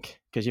 I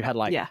think, because you had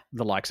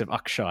the likes of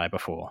Akshay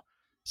before.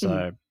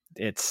 So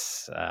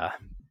it's...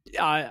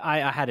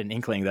 I had an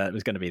inkling that it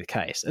was going to be the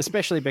case,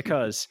 especially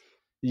because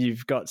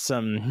you've got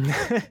some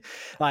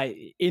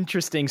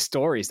interesting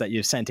stories that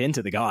you've sent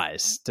into the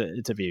guys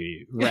to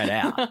be read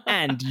out,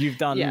 and you've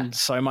done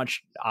so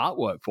much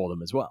artwork for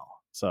them as well.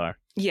 So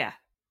yeah,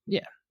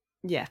 it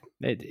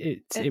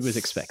was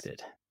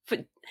expected.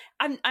 But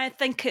I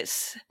think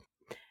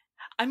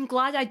I'm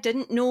glad I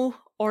didn't know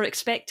or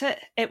expect it.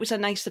 It was a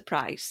nice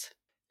surprise.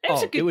 It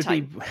was a good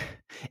time.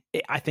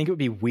 I think it would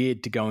be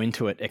weird to go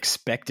into it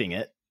expecting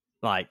it.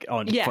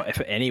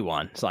 For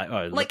anyone, it's like,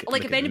 oh, like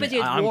if anybody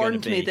had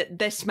warned me that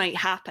this might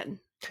happen.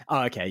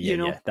 Oh, okay,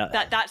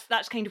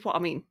 that's kind of what I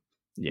mean.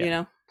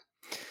 Yeah.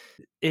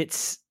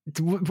 It's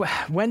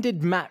when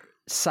did Matt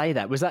say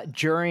that? Was that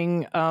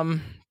during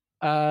the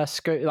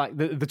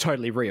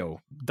Totally Real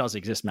does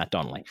exist, Matt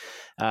Donnelly?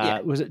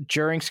 Was it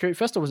during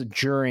Scoopfest, or was it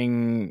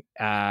during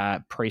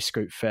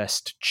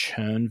pre-Scoopfest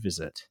churn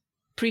visit?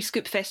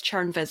 Pre-Scoopfest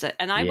churn visit,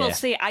 and I will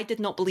say I did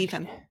not believe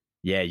him.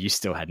 Yeah, you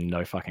still had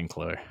no fucking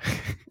clue.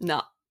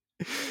 No.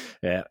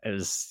 Yeah, it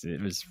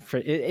was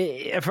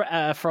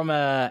from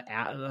a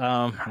I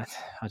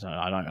don't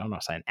know. I'm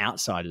not saying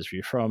outsider's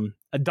view, from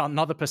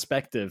another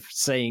perspective,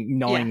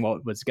 knowing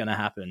what was going to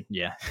happen.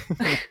 Yeah.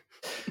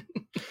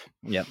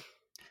 Yep.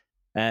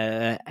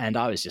 And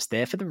I was just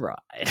there for the ride.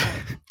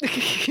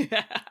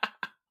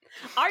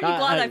 Aren't you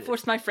glad I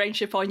forced my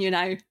friendship on you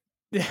now?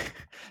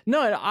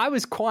 No, I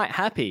was quite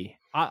happy.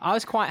 I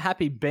was quite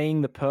happy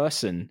being the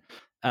person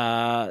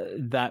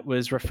that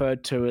was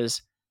referred to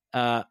as,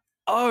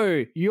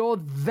 oh, you're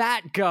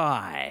that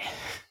guy.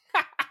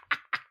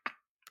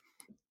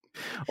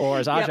 Or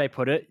as RJ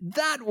put it,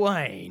 that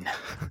Wayne.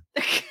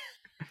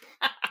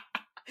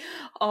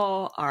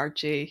 Oh,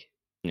 RJ.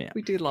 Yeah.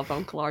 We do love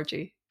Uncle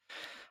RJ. I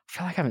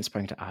feel like I haven't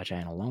spoken to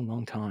RJ in a long,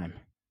 long time.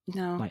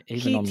 No.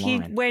 Even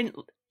online.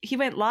 He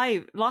went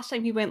live. Last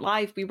time he went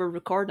live, we were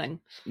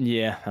recording.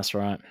 Yeah, that's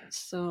right.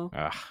 So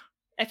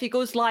if he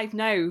goes live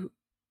now,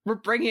 we're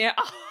bringing it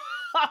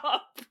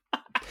up.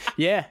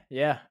 Yeah.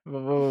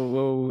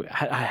 Well,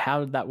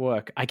 how did that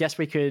work? I guess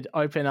we could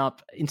open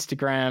up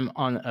Instagram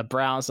on a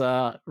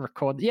browser,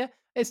 record. Yeah,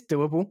 it's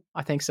doable.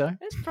 I think so.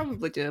 It's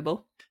probably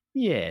doable.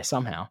 Yeah,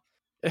 somehow.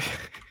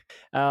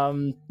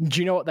 Do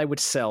you know what they would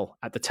sell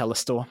at the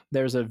telestore?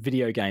 There's a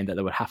video game that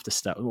they would have to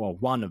sell. Well,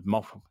 one of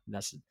multiple.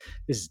 This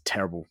is a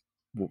terrible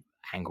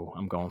angle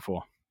I'm going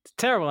for. It's a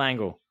terrible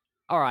angle.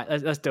 All right,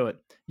 let's do it.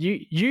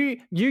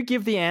 You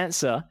give the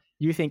answer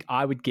you think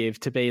I would give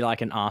to be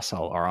like an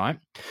arsehole, all right?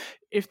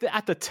 If they're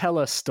at the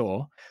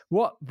telestore,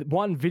 what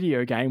one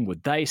video game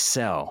would they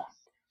sell?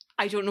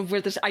 I don't know where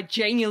this... I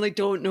genuinely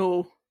don't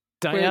know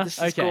where this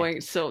is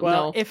going, so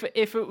well, no.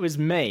 If it was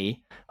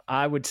me,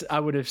 I would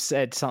have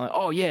said something.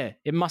 Oh yeah,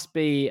 it must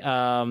be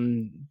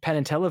Penn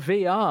and Teller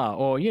VR,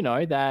 or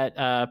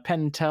that Penn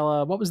and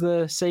Teller. What was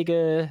the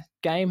Sega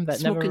game that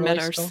Smoke never and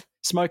released? Mirrors.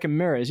 Smoke and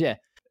Mirrors. Yeah,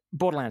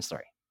 Borderlands 3.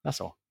 That's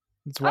all.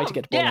 It's a way to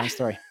get to Borderlands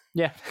 3.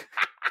 Yeah,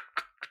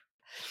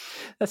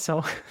 that's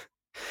all.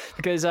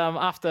 Because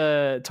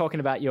after talking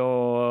about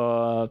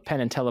your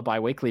Penn and Teller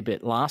bi-weekly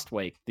bit last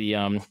week, the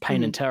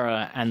Pain and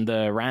Terror and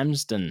the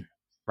Ramsden.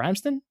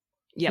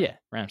 Yep. Yeah,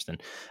 Ramsden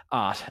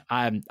art.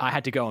 I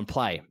had to go and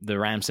play the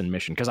Ramsden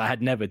mission because I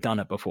had never done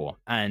it before.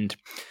 And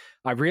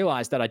I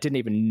realized that I didn't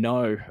even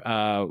know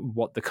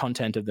what the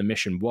content of the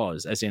mission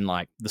was, as in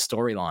like the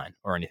storyline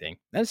or anything.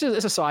 And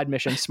it's a side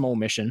mission, small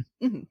mission.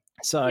 Mm-hmm.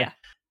 So yeah.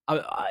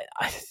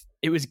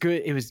 it was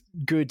good. It was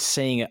good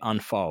seeing it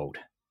unfold.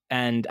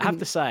 And I have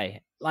to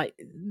say, like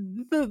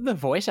the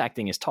voice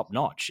acting is top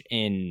notch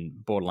in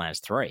Borderlands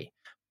 3,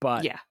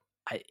 but yeah,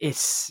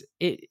 it's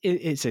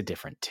a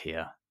different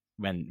tier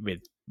when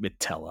with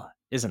Teller,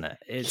 isn't it?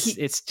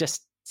 It's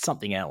just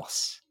something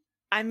else.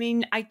 I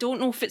mean, I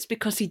don't know if it's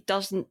because he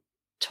doesn't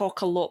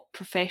talk a lot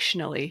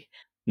professionally,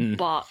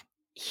 but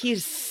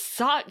he's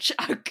such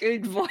a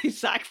good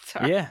voice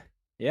actor.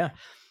 Yeah,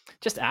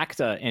 just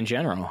actor in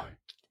general.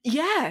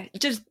 Yeah,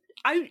 just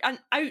an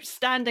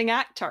outstanding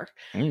actor.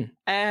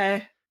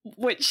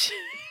 Which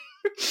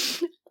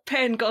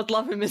Penn, God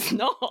love him, is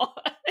not.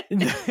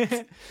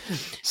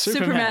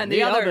 Superman,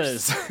 the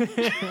others.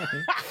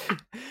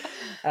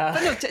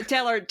 But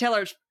no,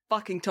 Teller's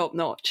fucking top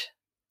notch.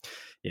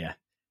 Yeah,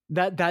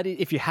 that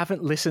if you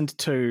haven't listened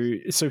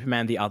to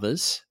Superman, the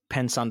Others,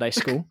 Penn Sunday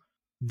School,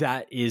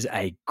 that is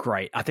a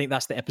great. I think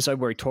that's the episode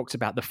where he talks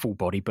about the full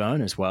body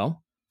burn as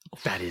well.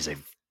 That is a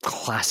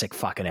classic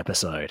fucking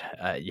episode.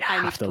 You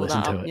have to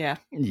listen to it.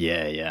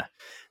 Yeah.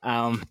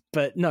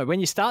 But no, when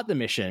you start the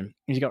mission,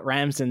 you got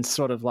Ramsden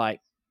sort of like,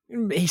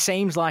 he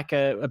seems like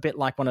a bit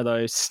like one of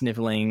those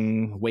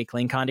sniveling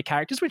weakling kind of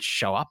characters which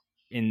show up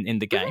in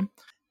the game.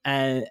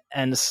 And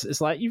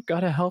it's like, you've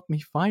got to help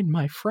me find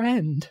my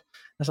friend.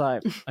 It's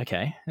like,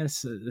 okay,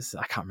 this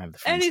I can't remember the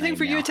friend's anything name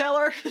for now. you,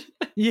 Teller.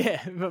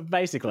 Yeah, but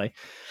basically,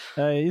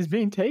 he's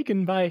being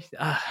taken by.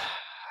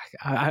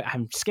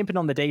 I'm skimping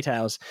on the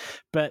details,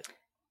 but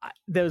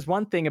there was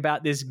one thing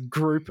about this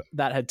group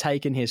that had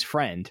taken his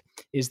friend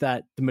is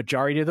that the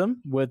majority of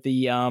them were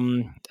the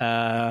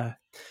I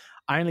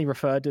only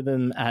referred to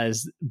them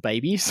as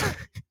babies.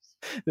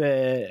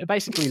 They're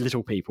basically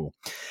little people.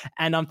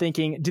 And I'm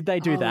thinking, did they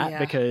do that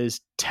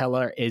because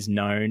Teller is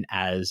known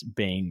as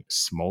being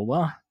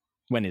smaller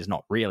when he's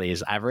not really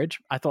his average?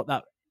 I thought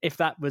that if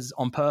that was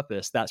on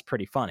purpose, that's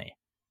pretty funny.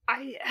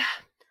 I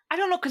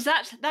don't know, because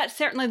that's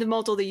certainly the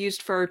model they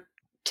used for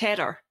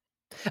Terror.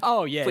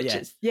 Oh, yeah,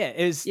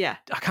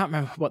 I can't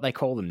remember what they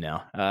call them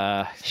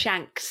now.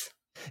 Shanks.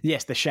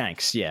 Yes, the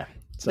Shanks, yeah.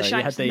 So the Shanks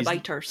you had these, and the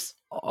Biters.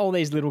 All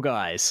these little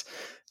guys.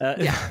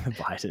 The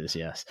biters,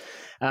 yes.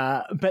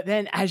 But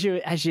then as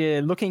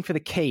you're looking for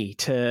the key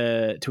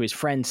to his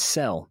friend's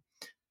cell,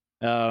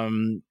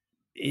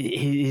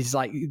 his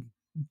like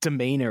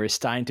demeanor is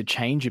starting to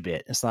change a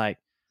bit. It's like,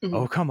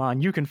 oh, come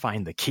on, you can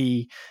find the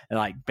key, and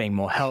like being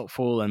more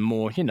helpful and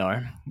more,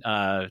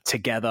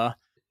 together.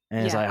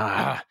 And it's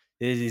like,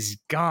 he's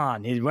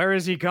gone. Where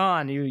is he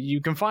gone?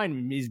 You can find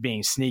him. He's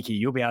being sneaky.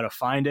 You'll be able to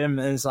find him.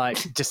 And it's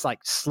like, just like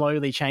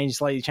slowly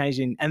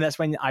changing. And that's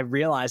when I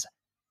realized,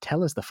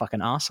 Teller's the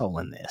fucking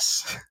arsehole in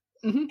this.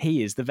 Mm-hmm.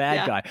 He is the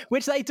bad guy,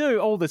 which they do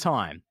all the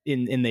time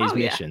in these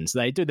missions.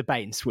 They do the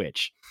bait and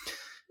switch.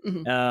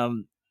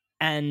 Mm-hmm.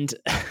 And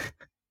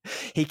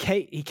he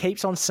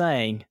keeps on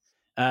saying,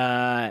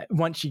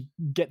 once you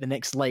get the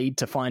next lead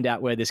to find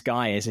out where this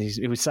guy is,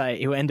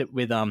 he'll end it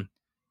with,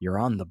 you're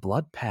on the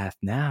blood path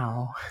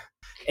now,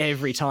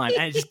 every time.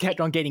 And it just kept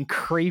on getting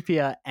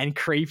creepier and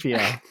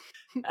creepier.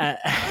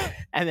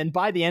 And then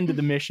by the end of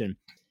the mission,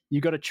 you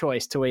got a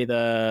choice to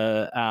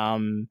either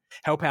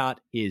help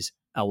out his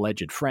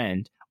alleged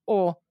friend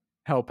or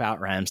help out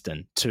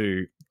Ramsden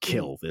to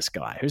kill this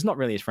guy who's not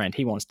really his friend.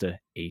 He wants to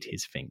eat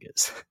his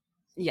fingers.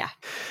 Yeah,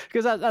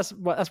 because that's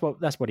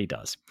what he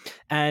does.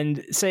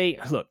 And see,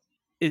 look,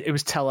 it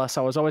was Teller,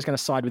 so I was always going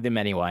to side with him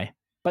anyway.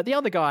 But the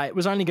other guy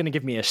was only going to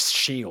give me a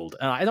shield.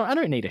 I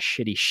don't need a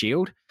shitty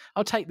shield.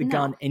 I'll take the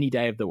gun any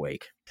day of the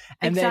week.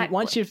 And then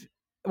once you've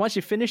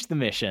finished the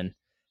mission,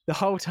 the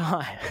whole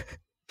time.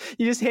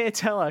 You just hear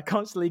Teller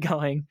constantly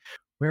going,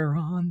 "We're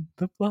on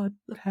the blood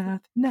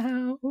path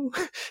now,"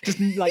 just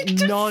like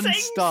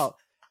non-stop.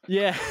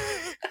 Yeah,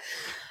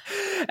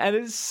 and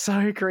it's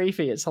so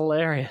creepy. It's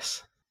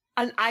hilarious.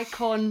 An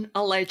icon,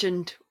 a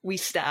legend. We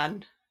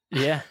stan.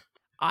 Yeah,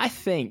 I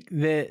think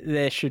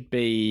there should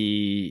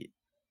be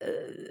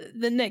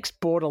the next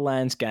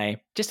Borderlands game.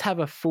 Just have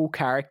a full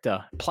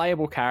character,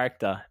 playable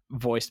character,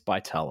 voiced by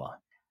Teller.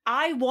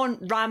 I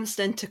want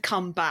Ramsden to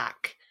come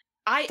back.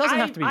 Doesn't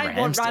have to be Ramsden. I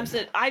want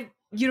Ramsden.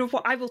 You know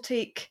what? I will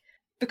take.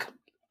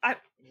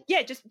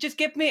 Just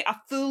give me a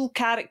full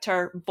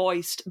character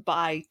voiced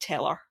by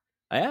Teller.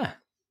 Yeah.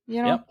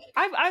 You know,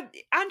 yep.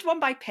 And one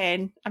by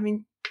Penn. I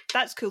mean,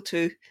 that's cool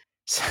too.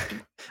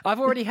 I've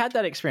already had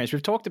that experience.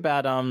 We've talked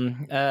about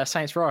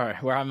Saints Row,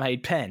 where I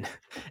made Penn,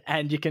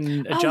 and you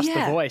can adjust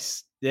the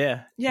voice.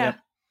 Yeah.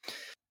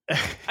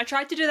 I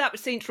tried to do that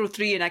with Saints Row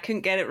 3, and I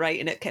couldn't get it right,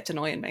 and it kept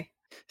annoying me.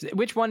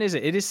 Which one is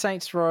it? It is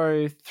Saints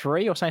Row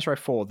 3 or Saints Row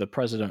 4, the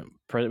president,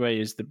 where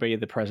you're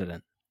the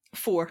president?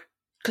 4.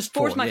 Because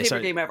 4 is my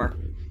favourite game ever.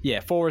 Yeah,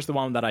 4 is the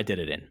one that I did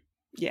it in.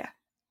 Yeah.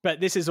 But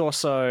this is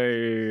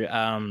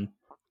also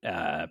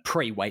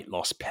pre-weight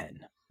loss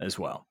Penn as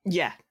well.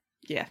 Yeah.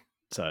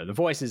 So the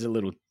voice is a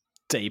little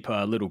deeper,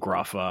 a little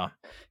gruffer.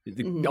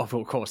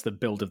 Of course, the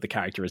build of the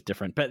character is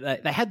different.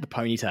 But they had the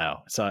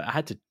ponytail, so I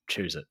had to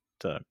choose it.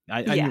 So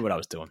I knew what I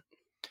was doing.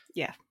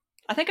 Yeah.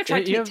 I think I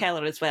tried to make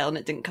Teller as well, and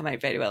it didn't come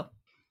out very well.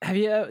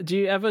 Do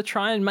you ever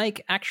try and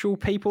make actual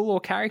people or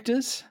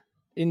characters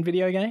in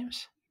video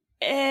games?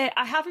 I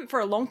haven't for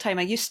a long time.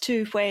 I used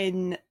to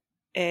when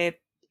I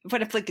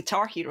played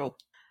Guitar Hero.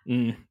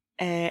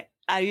 I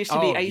used to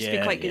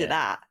be quite good at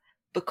that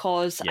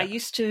because I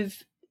used to.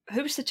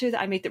 Who was the two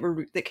that I made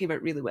that came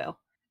out really well?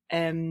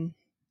 2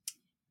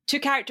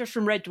 characters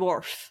from Red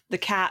Dwarf, the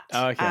cat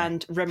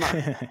and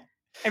Rimmer.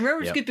 And Rimmer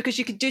was good because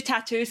you could do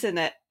tattoos in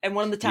it, and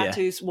one of the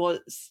tattoos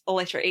was a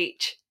letter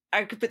H.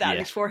 I could put that on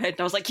his forehead, and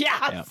I was like,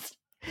 yes!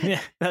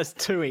 Yeah, that's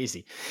too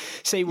easy.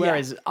 See,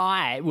 whereas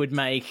I would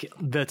make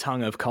the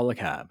Tongue of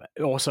Colacab,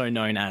 also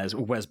known as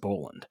Wes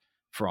Borland,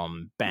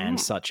 from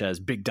bands such as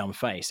Big Dumb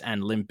Face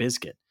and Limp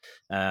Bizkit.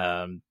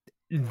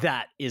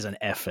 That is an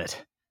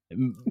effort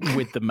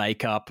with the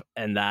makeup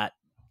and that.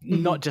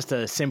 Not just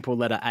a simple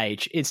letter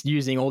H. It's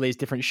using all these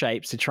different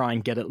shapes to try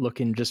and get it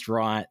looking just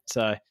right.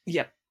 So,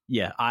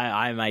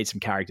 I made some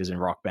characters in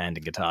Rock Band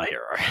and Guitar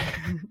Hero.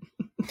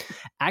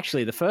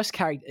 Actually, the first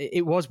character,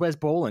 it was Wes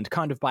Borland,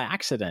 kind of by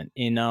accident,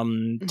 in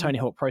Tony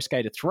Hawk Pro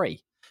Skater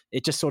 3.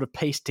 It just sort of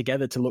pieced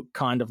together to look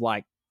kind of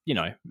like,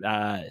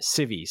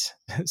 civvies,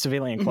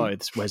 civilian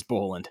clothes, Wes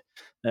Borland.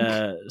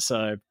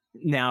 So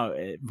now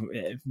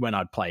when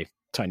I'd play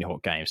Tony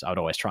Hawk games, I would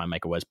always try and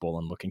make a Wes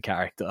Borland looking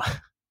character.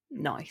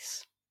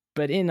 Nice.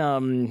 But in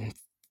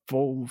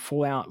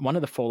Fallout, one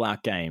of the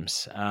Fallout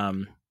games,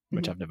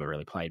 which I've never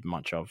really played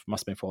much of,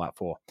 must have been Fallout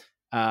 4,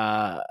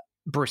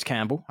 Bruce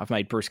Campbell. I've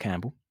made Bruce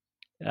Campbell.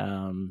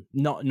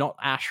 Not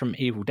Ash from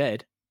Evil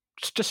Dead,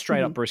 just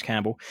straight up Bruce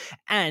Campbell.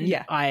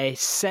 And I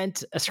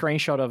sent a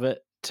screenshot of it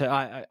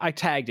I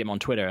tagged him on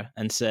Twitter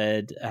and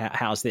said,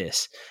 how's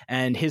this?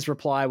 And his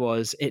reply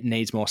was, it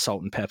needs more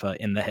salt and pepper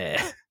in the hair.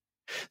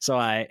 So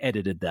I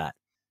edited that,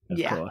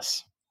 of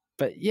course.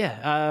 But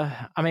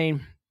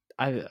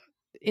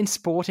in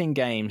sporting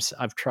games,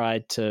 I've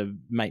tried to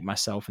make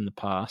myself in the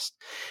past.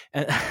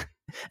 And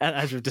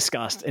as we've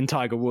discussed in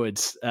Tiger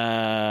Woods,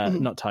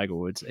 not Tiger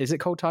Woods, is it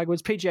called Tiger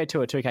Woods? PGA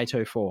Tour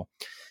 2K24.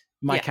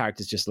 My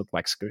characters just look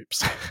like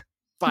scoops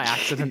by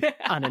accident,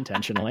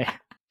 unintentionally.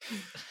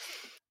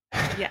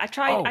 Yeah, I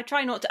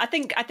try not to. I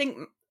think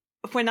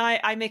when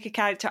I make a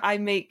character, I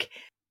make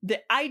the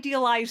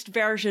idealized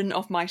version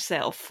of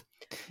myself,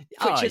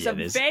 which is a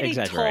very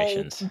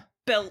tall,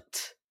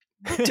 built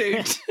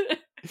dude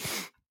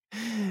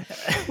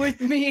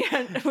with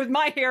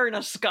my hair and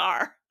a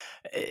scar.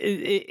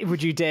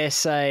 Would you dare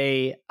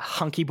say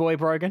Hunky Boy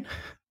Brogan?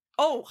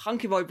 Oh,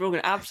 Hunky Boy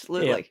Brogan,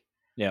 absolutely.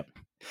 Yep.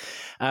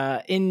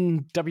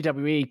 In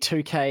WWE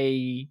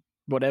 2K,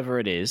 whatever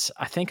it is,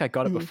 I think I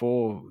got it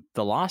before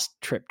the last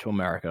trip to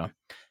America,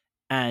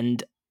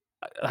 and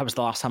that was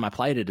the last time I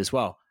played it as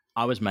well.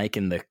 I was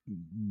making the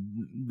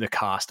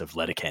cast of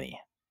Letterkenny,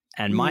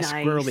 and my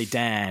Squirrely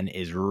Dan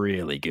is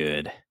really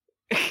good.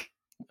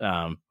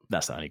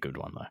 That's the only good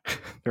one though.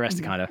 The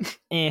rest are kind of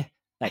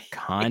that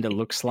kind of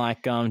looks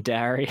like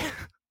Derry.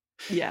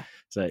 Yeah.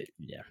 So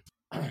yeah.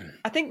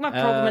 I think my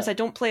problem is I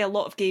don't play a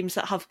lot of games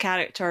that have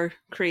character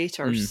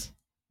creators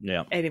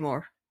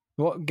anymore.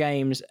 What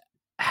games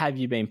have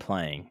you been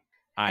playing?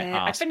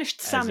 I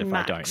finished Sam and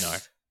Max. I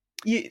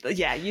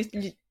don't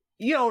know.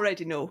 You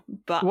already know.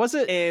 But was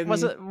it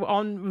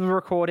on the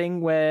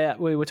recording where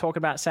we were talking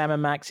about Sam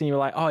and Max and you were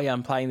like, oh yeah,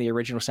 I'm playing the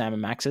original Sam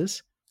and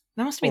Maxes?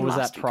 That must have been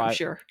last week, I'm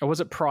sure. Or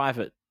was it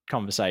private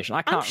conversation?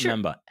 I can't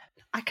remember.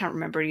 I can't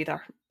remember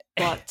either.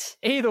 But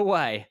either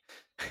way,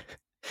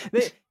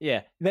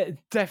 they're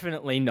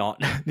definitely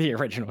not the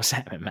original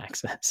Sam and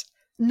Maxes.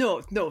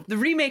 No, the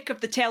remake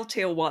of the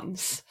Telltale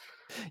ones.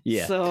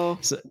 Yeah. So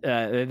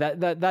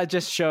that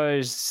just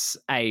shows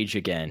age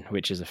again,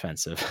 which is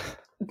offensive.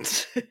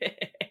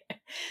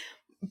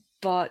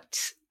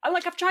 But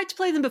I've tried to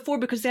play them before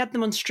because they had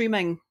them on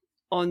streaming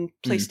on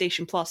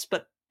PlayStation Plus,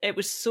 but it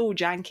was so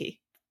janky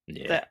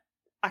that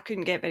I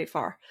couldn't get very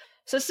far.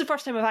 So this is the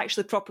first time I've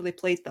actually properly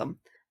played them,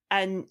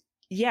 and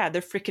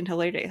they're freaking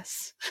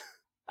hilarious.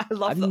 I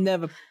love I've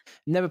them.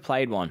 never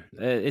played one.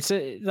 It's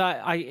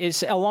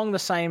along the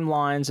same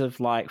lines of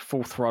like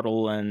Full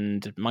Throttle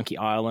and Monkey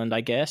Island,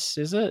 I guess.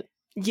 Is it?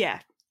 Yeah.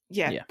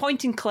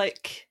 Point and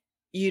click.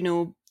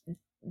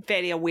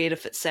 Very aware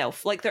of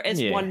itself. Like there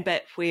is one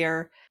bit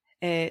where,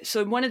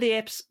 so in one of the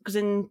episodes, because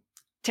in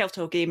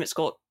Telltale game it's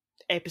got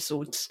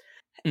episodes.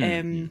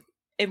 In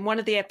one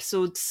of the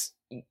episodes,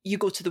 you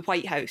go to the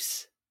White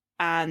House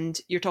and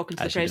you're talking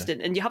to the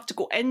president, and you have to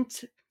go in.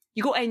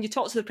 You go in, you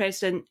talk to the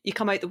president, you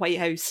come out the White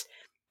House,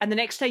 and the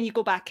next time you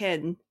go back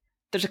in,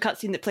 there's a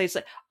cutscene that plays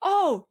like,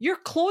 "Oh, your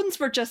clones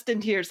were just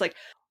in here." It's like,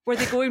 were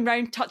they going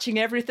around touching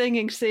everything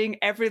and saying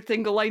every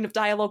single line of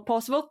dialogue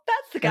possible?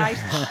 That's the guys.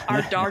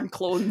 Our darn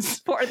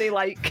clones. What are they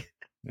like?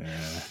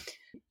 Yeah.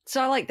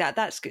 So I like that.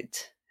 That's good.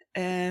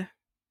 But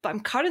I'm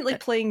currently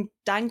playing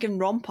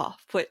Danganronpa,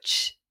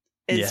 which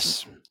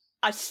is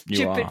a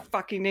stupid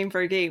fucking name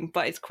for a game,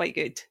 but it's quite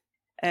good.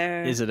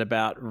 Is it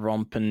about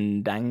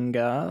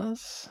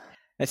rompandangas?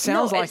 It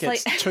sounds like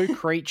it's two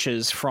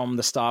creatures from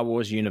the Star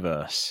Wars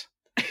universe.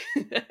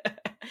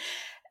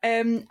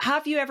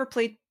 Have you ever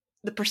played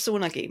the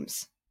Persona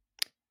games?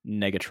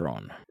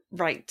 Negatron.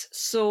 Right.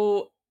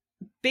 So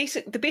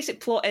the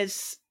basic plot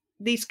is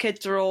these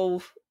kids are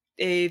all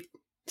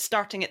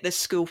starting at this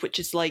school, which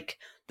is like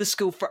the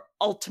school for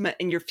ultimate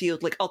in your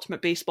field, like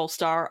ultimate baseball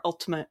star,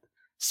 ultimate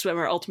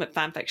swimmer, ultimate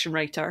fanfiction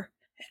writer.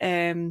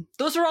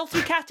 Those are all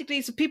three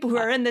categories of people who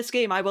are in this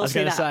game. I was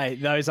going to say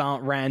those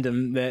aren't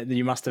random. That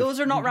you must have. Those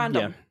are not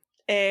random.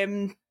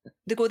 Yeah.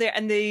 They go there,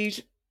 and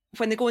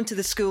when they go into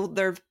the school,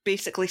 they're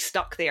basically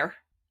stuck there.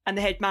 And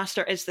the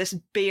headmaster is this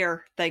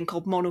bear thing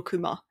called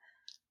Monokuma,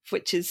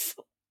 which is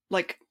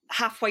like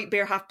half white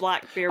bear, half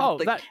black bear. Oh,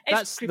 like,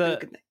 that's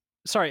the.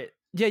 Sorry,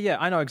 yeah,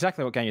 I know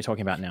exactly what game you're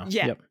talking about now.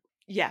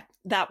 Yeah,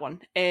 that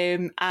one.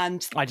 And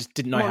I just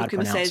didn't know how to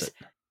pronounce it.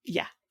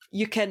 Yeah,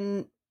 you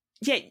can.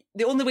 Yeah,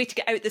 the only way to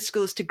get out the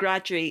school is to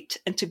graduate,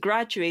 and to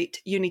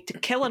graduate, you need to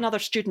kill another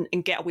student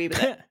and get away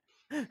with it.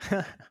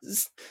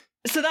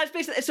 So that's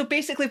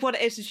basically what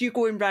it is you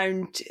going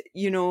round,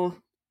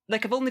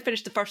 like I've only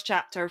finished the first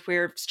chapter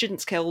where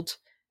students killed,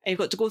 and you've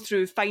got to go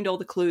through, find all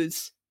the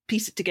clues,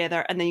 piece it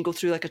together, and then you go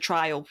through like a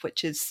trial,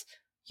 which is,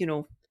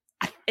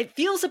 it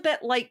feels a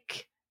bit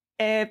like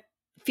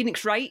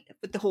Phoenix Wright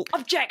with the whole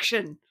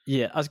objection.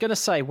 Yeah, I was going to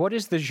say, what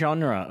is the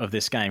genre of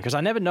this game? Because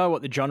I never know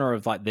what the genre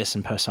of like this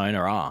and Persona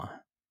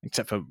are,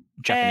 except for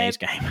Japanese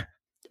game.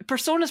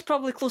 Persona's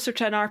probably closer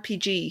to an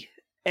RPG.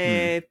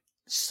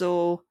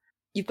 So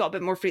you've got a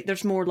bit more free.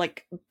 There's more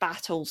like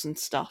battles and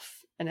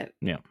stuff in it.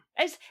 Yeah.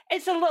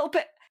 It's a little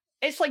bit.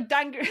 It's like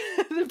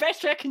the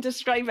best way I can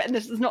describe it, and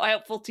this is not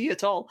helpful to you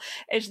at all.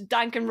 It's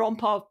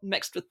Danganronpa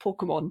mixed with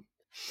Pokemon.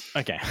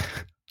 Okay.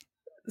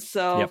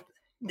 So,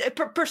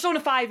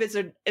 Persona 5 is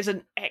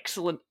an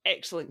excellent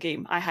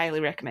game. I highly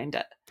recommend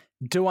it.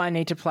 Do I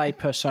need to play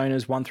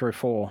Personas 1 through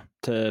 4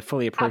 to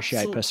fully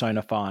appreciate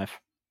Persona 5?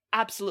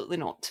 Absolutely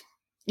not.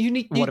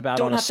 You what about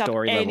don't on a have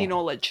story to have level? any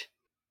knowledge.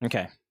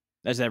 Okay.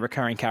 Is there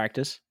recurring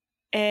characters?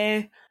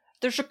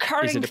 There's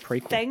recurring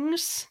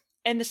things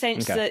in the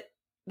sense that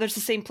there's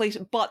the same place,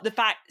 but the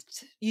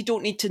fact you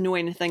don't need to know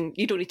anything,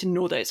 you don't need to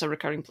know that it's a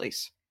recurring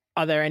place.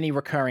 Are there any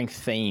recurring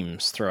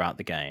themes throughout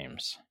the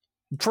games?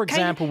 For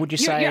example, would you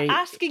say... You're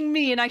asking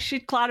me, and I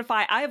should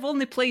clarify, I have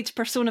only played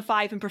Persona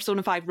 5 and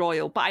Persona 5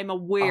 Royal, but I'm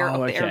aware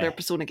of the earlier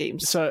Persona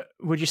games. So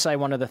would you say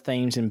one of the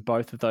themes in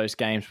both of those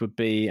games would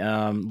be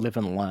live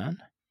and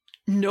learn?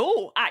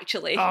 No,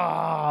 actually.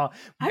 Oh,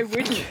 I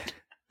wouldn't.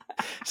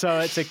 So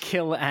it's a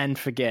kill and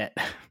forget.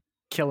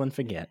 Kill and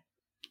forget.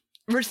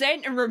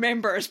 Resent and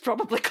remember is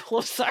probably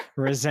closer.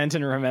 Resent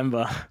and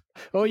remember.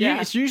 Well,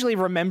 it's usually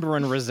remember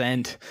and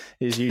resent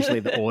is usually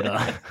the order.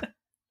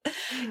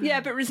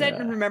 Yeah, but resent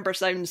and remember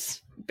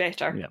sounds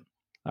better. Yeah.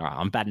 All right,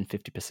 I'm batting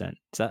 50%.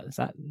 Is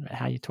that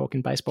how you talk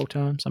in baseball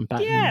terms? I'm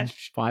batting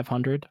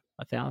 500,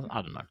 1,000.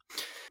 I don't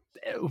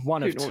know.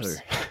 One of two.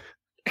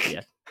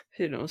 Yeah.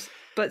 Who knows?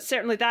 But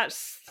certainly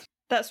that's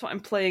what I'm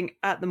playing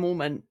at the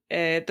moment.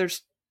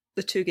 There's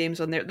the two games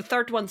on there. The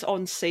third one's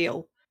on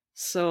sale,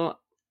 so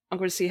I'm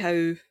going to see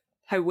how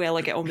well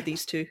I get on with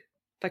these two.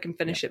 If I can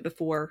finish it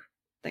before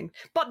thing.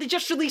 But they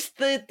just released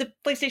the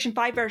PlayStation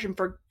 5 version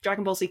for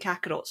Dragon Ball Z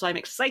Kakarot, so I'm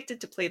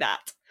excited to play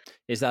that.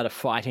 Is that a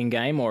fighting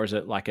game or is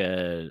it like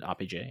a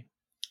RPG?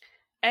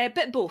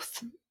 Bit of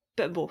both.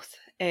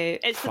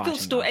 It's fighting the full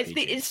story.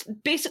 It's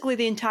basically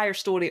the entire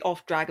story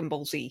of Dragon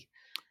Ball Z.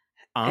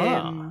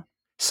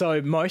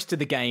 So most of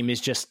the game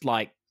is just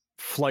like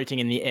floating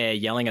in the air,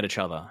 yelling at each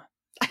other.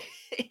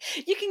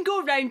 You can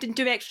go around and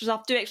do extra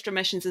stuff, do extra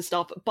missions and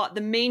stuff, but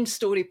the main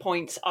story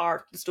points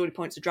are the story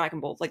points of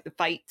Dragon Ball, like the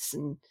fights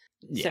and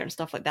certain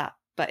stuff like that.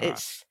 But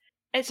it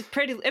was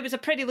a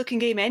pretty looking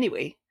game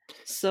anyway.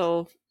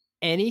 So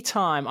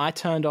anytime I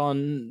turned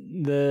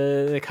on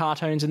the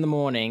cartoons in the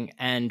morning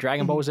and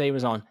Dragon Ball Z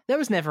was on, there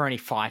was never any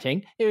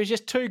fighting. It was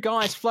just two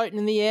guys floating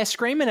in the air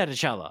screaming at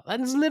each other.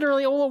 That's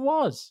literally all it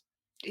was.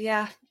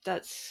 Yeah,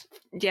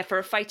 for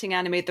a fighting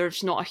anime,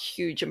 there's not a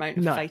huge amount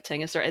of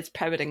fighting, is there? It's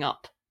powering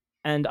up.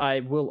 And I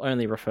will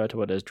only refer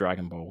to it as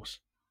Dragon Balls.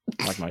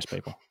 like most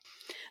people.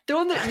 The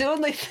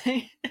only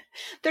thing,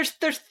 there's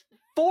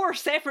 4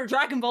 separate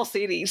Dragon Ball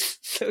series,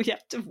 so you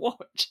have to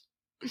watch.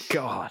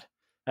 God,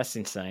 that's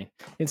insane.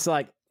 It's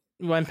like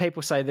when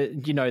people say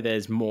that,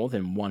 there's more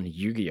than one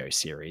Yu-Gi-Oh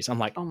series. I'm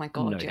like, oh my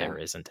God, no, there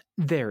isn't.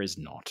 There is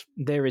not.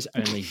 There is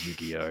only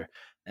Yu-Gi-Oh,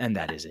 and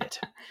that is it.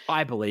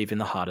 I believe in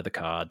the heart of the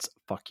cards.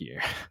 Fuck you.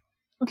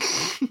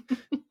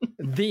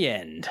 The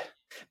end.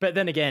 But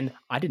then again,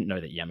 I didn't know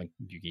that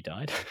Yugi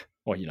died,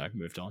 or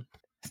moved on.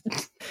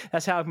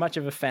 That's how much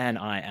of a fan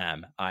I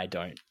am. I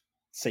don't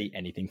see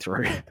anything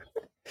through.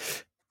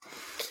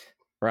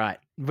 Right.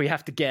 We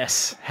have to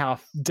guess how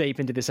deep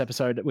into this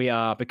episode we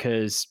are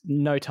because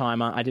no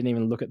timer. I didn't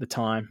even look at the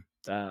time.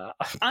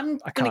 I'm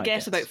going to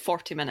guess about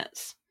 40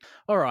 minutes.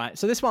 All right.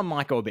 So this one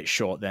might go a bit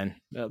short then.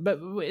 But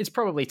it's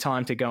probably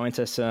time to go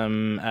into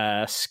some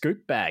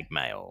scoop bag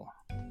mail.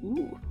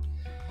 Ooh.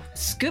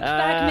 Scoop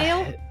bag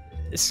mail?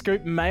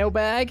 Scoop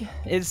mailbag.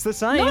 It's the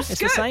same. No, it's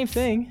the same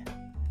thing.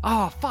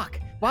 Oh, fuck.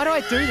 Why do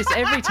I do this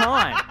every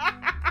time?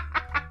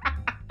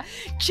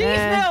 Cheese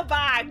mail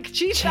bag.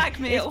 Cheese bag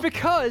mail. It's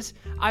because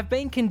I've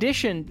been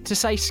conditioned to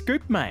say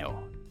scoop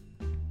mail.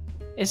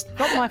 It's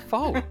not my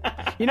fault.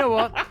 You know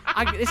what?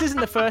 This isn't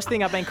the first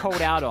thing I've been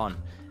called out on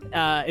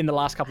in the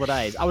last couple of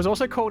days. I was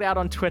also called out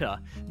on Twitter.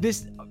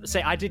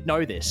 I did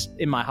know this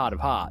in my heart of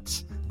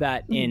hearts,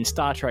 that in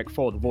Star Trek IV: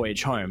 The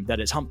Voyage Home, that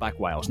it's humpback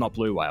whales, not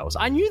blue whales.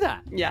 I knew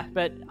that. Yeah.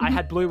 But I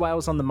had blue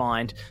whales on the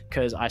mind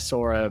because I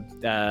saw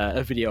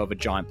a video of a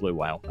giant blue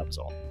whale. That was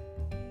all.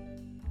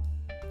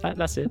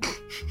 That's it.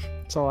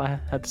 That's all I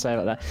had to say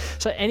about that.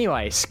 So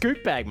anyway,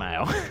 scoop bag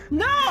mail.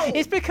 No!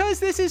 It's because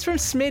this is from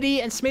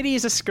Smitty, and Smitty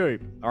is a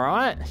scoop. All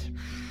right?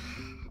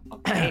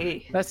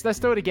 Okay. Let's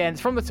do it again.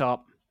 It's from the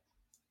top.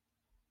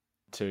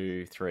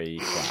 2, 3,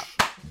 clap.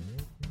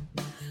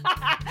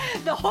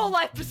 The whole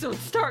episode's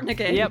starting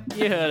again. Yep,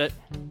 you heard it.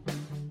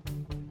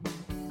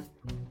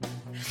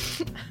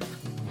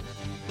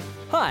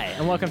 Hi,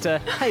 and welcome to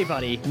Hey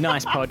Buddy,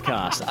 Nice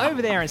Podcast.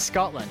 Over there in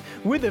Scotland,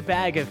 with a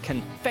bag of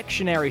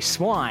confectionery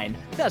swine,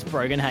 that's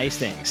Brogan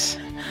Hastings.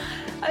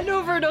 And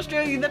over in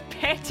Australia, the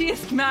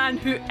pettiest man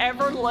who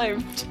ever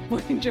lived,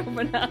 William Joe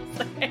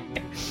Manasseh.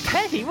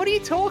 Petty? What are you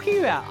talking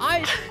about?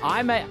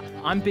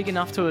 I'm big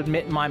enough to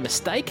admit my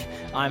mistake.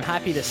 I'm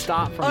happy to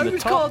start from the top. I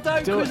was called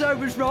out because I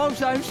was wrong,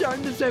 so I'm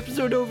starting this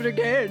episode over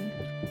again.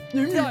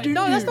 No,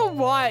 that's not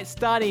why it's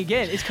starting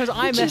again. It's because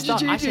I messed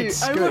up. I said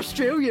scoop. I'm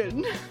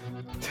Australian.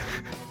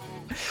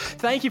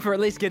 Thank you for at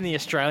least getting the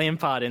Australian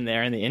part in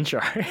there in the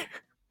intro.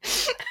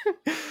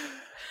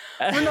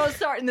 We're not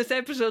starting this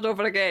episode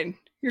over again.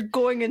 You're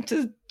going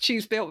into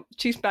cheese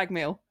bag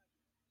mail.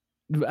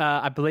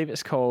 I believe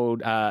it's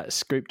called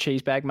Scoop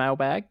Cheese Bag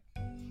Mailbag.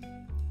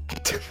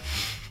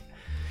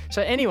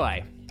 So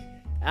anyway,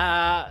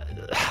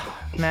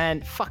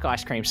 man, fuck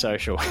Ice Cream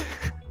Social.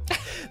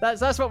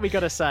 That's what we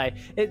got to say.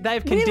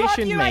 They've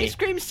conditioned me. We love you, Ice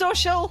Cream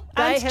Social.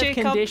 They have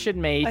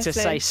conditioned me to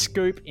say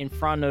scoop in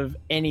front of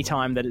any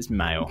time that it's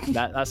mail.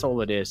 That's all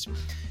it is.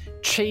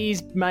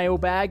 Cheese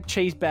mailbag,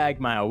 cheese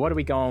bag mail. What are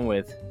we going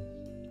with?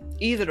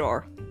 Either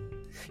or.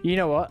 You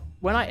know what?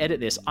 When I edit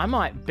this, I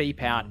might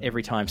beep out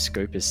every time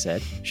scoop is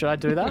said. Should I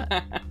do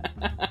that?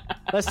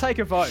 Let's take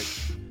a vote.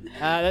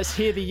 Let's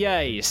hear the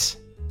yays.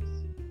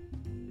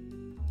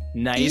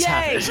 Nays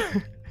have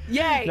it.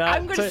 Yay! No,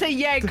 I'm going to say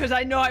yay because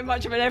I know how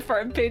much of an effort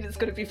and pain it's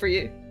going to be for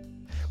you.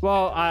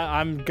 Well,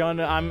 I'm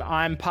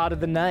I'm part of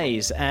the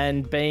nays,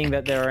 and being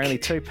that there are only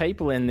 2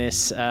 people in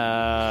this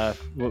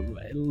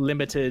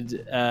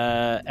limited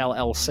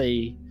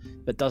LLC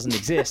that doesn't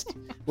exist,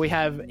 we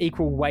have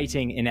equal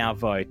weighting in our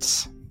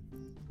votes.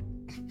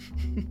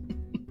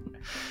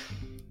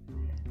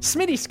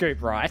 Smitty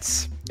Scoop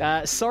writes,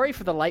 sorry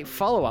for the late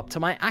follow-up to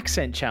my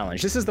accent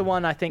challenge. This is the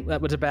one I think that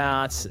was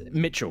about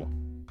Mitchell.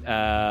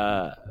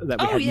 That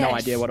we had no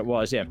idea what it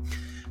was, yeah.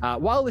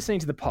 While listening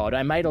to the pod,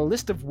 I made a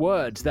list of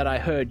words that I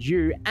heard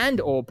you and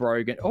or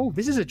Brogan... Oh,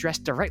 this is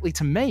addressed directly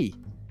to me,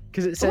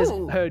 because it says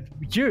heard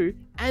you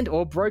and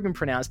or Brogan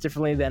pronounced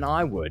differently than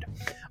I would.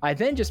 I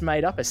then just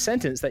made up a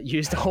sentence that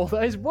used all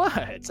those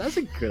words. That's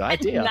a good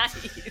idea.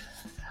 Nice.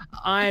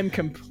 I'm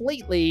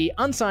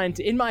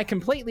in my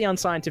completely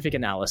unscientific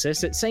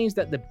analysis, it seems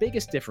that the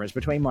biggest difference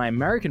between my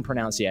American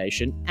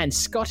pronunciation and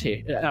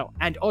Scottish,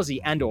 and Aussie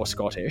and or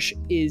Scottish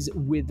is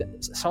with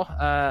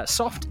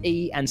soft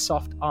E and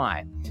soft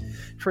I.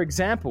 For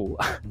example,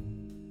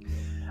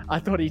 I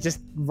thought he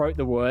just wrote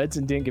the words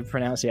and didn't give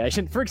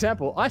pronunciation. For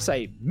example, I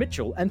say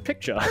Mitchell and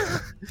picture,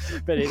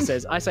 but it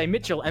says I say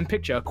Mitchell and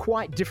picture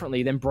quite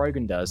differently than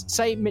Brogan does.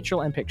 Say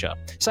Mitchell and picture.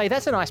 Say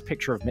that's a nice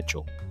picture of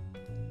Mitchell.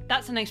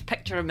 That's a nice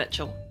picture of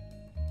Mitchell.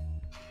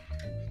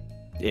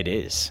 It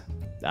is.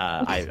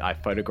 I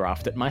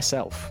photographed it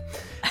myself.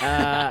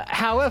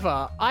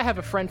 However, I have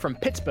a friend from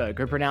Pittsburgh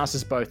who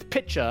pronounces both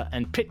picture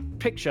and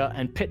picture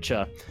and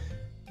picture.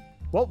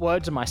 What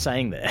words am I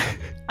saying there?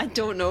 I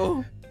don't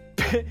know.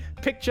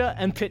 Picture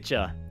and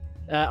picture.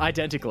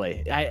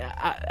 Identically.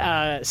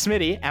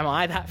 Smitty, am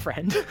I that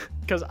friend?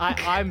 Because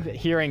I'm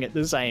hearing it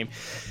the same.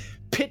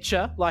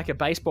 pitcher, like a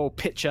baseball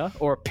pitcher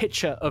or a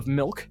pitcher of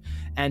milk,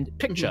 and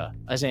picture,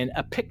 as in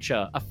a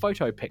picture, a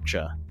photo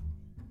picture.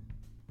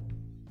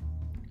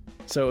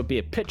 So it would be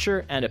a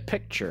picture and a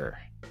picture.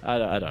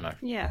 I don't know.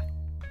 Yeah.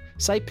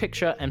 Say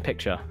picture and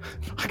picture.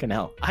 Fucking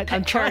hell.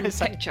 I'm trying to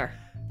say picture.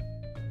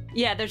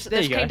 Yeah, there's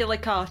you go. kind of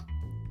like a...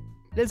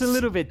 There's a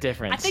little bit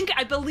difference.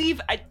 I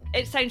believe,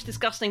 it sounds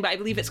disgusting, but I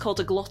believe it's called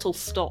a glottal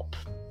stop.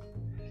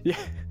 Yeah.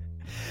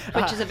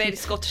 Which is a very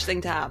Scottish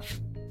thing to have.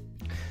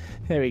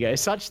 There we go.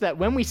 Such that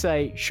when we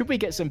say, should we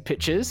get some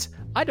pictures?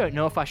 I don't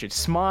know if I should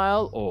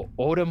smile or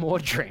order more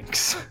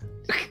drinks.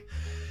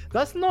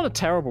 That's not a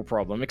terrible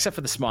problem, except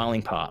for the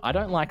smiling part. I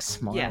don't like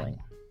smiling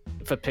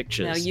for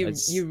pictures. No,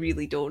 you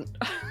really don't.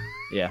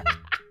 Yeah.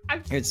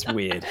 It's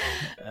weird.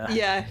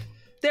 Yeah.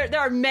 There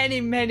are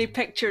many, many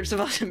pictures of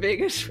us in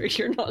Vegas where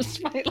you're not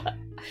smiling.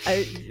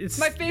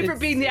 My favourite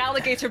being the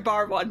alligator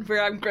bar one,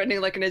 where I'm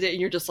grinning like an idiot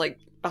and you're just like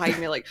behind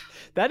me like...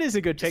 That is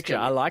a good picture.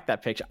 I like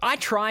that picture. I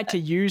tried to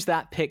use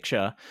that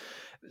picture...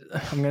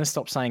 I'm going to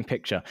stop saying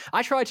picture.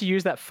 I tried to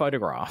use that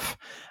photograph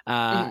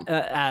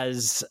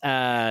as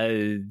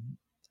an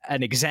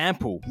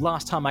example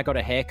last time I got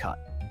a haircut.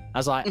 I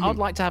was like, I'd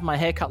like to have my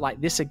haircut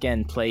like this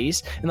again,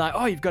 please. And like,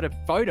 oh, you've got a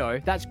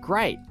photo? That's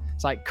great.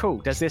 It's like, cool.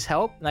 Does this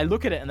help? And they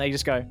look at it and they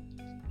just go,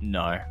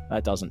 no,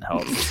 that doesn't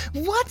help.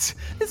 What?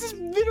 This is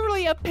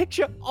literally a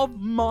picture of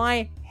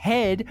my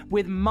head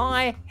with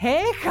my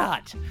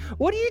haircut.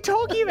 What are you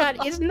talking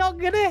about? It's not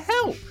going to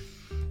help.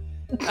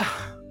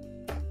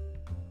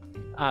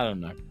 I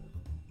don't know.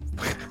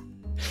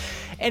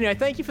 Anyway,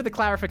 thank you for the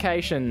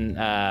clarification,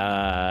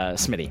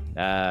 Smitty.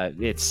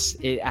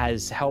 It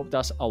has helped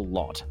us a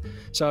lot.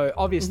 So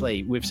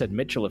obviously we've said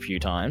Mitchell a few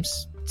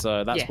times,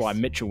 so that's why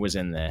Mitchell was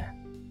in there.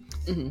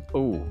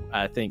 Ooh,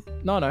 I think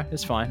no,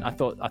 it's fine. I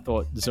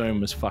thought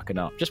Zoom was fucking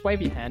up. Just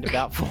wave your hand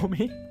about for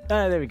me.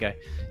 There we go.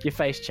 Your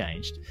face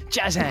changed.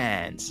 Jazz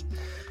hands.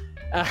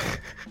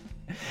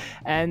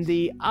 And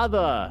the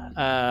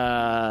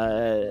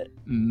other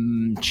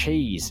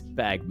cheese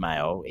bag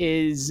mail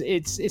is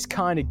it's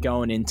kind of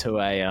going into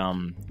a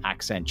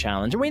accent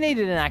challenge. We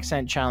needed an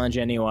accent challenge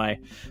anyway,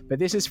 but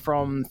this is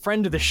from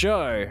friend of the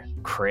show,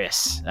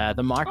 Chris,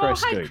 the Micro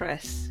Scoop. Hi,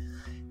 Chris.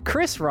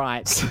 Chris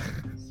writes,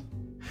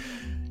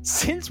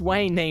 Since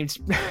Wayne needs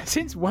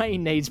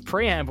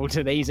preamble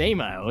to these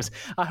emails,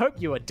 I hope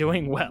you are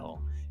doing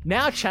well.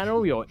 Now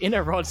channel your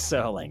inner Rod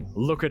Serling.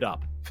 Look it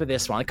up for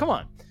this one. Come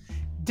on.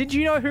 Did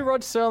you know who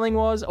Rod Serling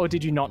was, or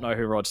did you not know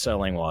who Rod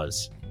Serling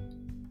was?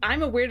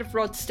 I'm aware of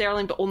Rod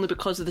Serling, but only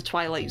because of the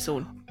Twilight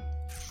Zone.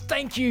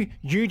 Thank you.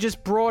 You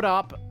just brought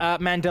up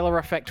Mandela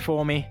Effect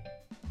for me,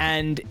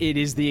 and it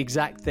is the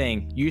exact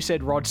thing. You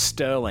said Rod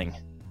Sterling.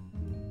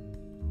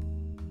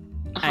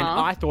 And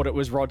I thought it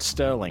was Rod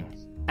Sterling.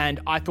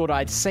 And I thought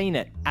I'd seen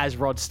it as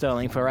Rod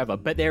Sterling forever,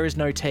 but there is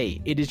no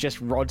T. It is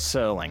just Rod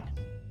Serling.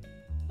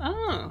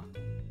 Oh.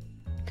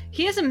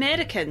 He is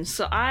American,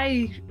 so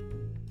I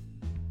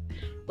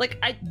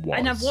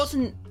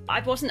wasn't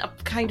a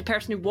kind of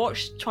person who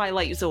watched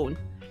Twilight Zone.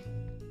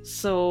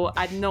 So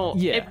I'd not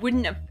I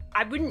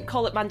wouldn't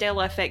call it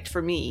Mandela Effect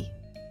for me.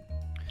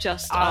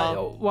 Just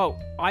well,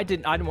 I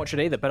didn't watch it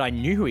either, but I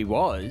knew who he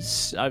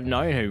was. I've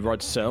known who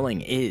Rod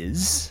Serling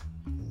is.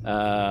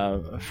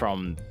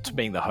 From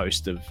being the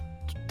host of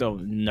the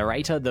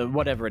narrator, the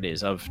whatever it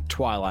is of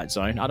Twilight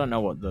Zone. I don't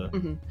know what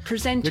the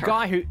presenter, the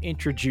guy who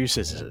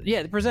introduces it.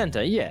 Yeah, the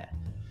presenter. Yeah.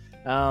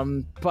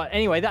 But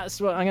anyway, that's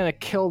what I'm going to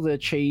kill the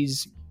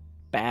cheese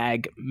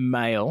bag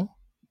mail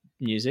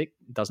music.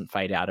 It doesn't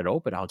fade out at all,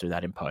 but I'll do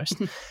that in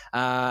post.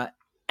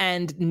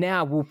 And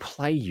now we'll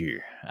play you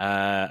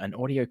an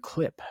audio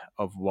clip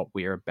of what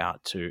we're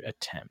about to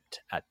attempt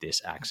at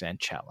this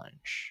accent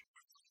challenge.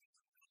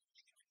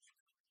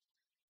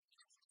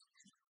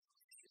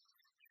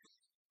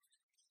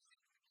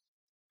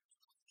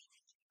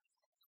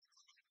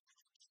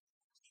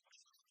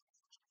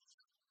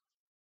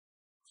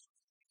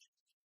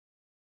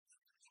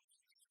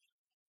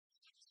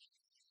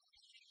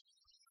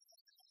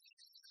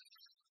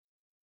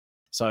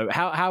 So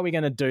how are we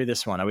going to do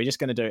this one? Are we just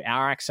going to do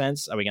our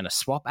accents? Are we going to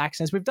swap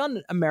accents? We've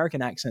done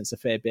American accents a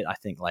fair bit, I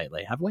think,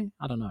 lately. Have we?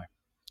 I don't know.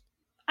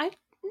 I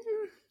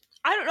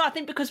don't know. I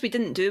think because we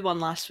didn't do one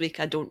last week,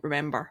 I don't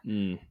remember.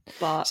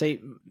 But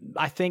see,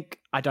 I think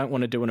I don't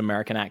want to do an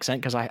American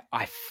accent because I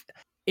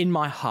in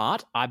my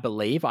heart, I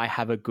believe I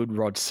have a good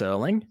Rod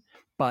Serling.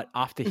 But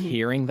after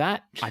hearing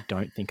that, I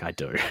don't think I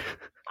do.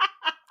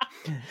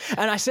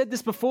 And I said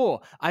this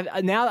before.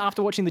 Now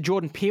after watching the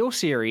Jordan Peele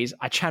series,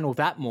 I channel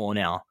that more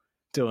now.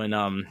 Doing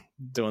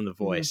the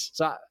voice.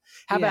 So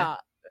how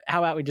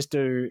about we just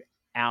do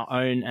our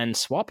own and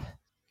swap?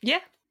 Yeah,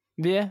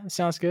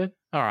 sounds good.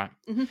 All right.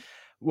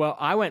 Well,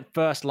 I went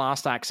first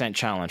last accent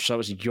challenge, so it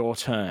was your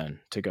turn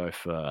to go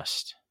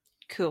first.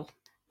 Cool.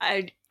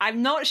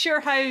 I'm not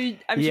sure how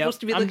I'm supposed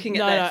to be looking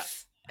at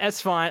this. No,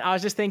 that's fine. I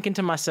was just thinking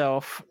to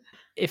myself,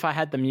 if I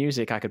had the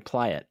music, I could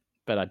play it,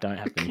 but I don't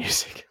have the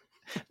music.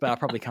 But I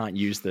probably can't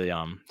use the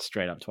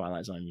straight up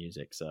Twilight Zone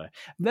music. So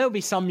there'll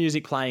be some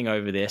music playing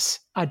over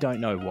this. I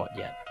don't know what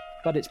yet,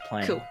 but it's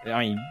playing. Cool. I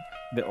mean,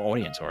 the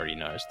audience already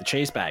knows. The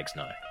cheese bags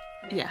know.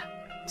 Yeah.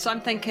 So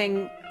I'm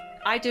thinking,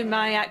 I do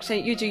my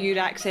accent, you do your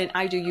accent,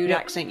 I do your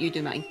accent, you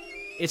do mine.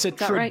 It's a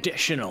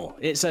traditional. Right?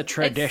 It's a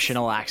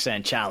traditional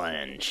accent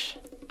challenge.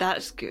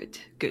 That's good.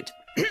 Good.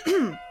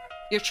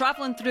 You're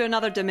travelling through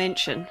another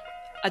dimension.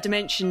 A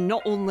dimension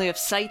not only of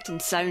sight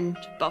and sound,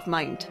 but of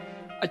mind.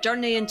 A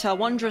journey into a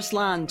wondrous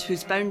land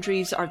whose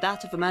boundaries are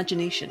that of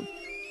imagination.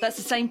 That's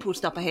the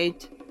signpost up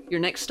ahead. Your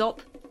next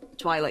stop,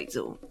 Twilight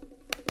Zone.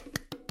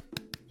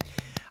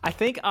 I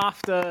think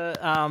after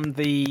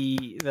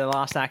the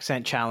last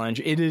accent challenge,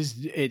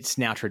 it's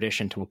now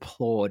tradition to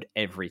applaud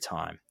every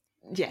time.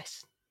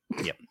 Yes.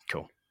 Yep,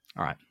 cool.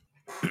 All right.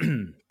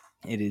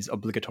 It is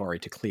obligatory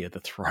to clear the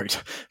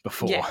throat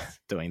before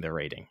doing the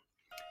reading.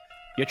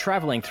 You're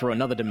travelling through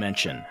another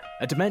dimension,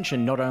 a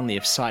dimension not only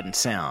of sight and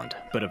sound,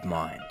 but of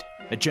mind.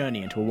 A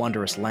journey into a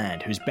wondrous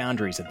land whose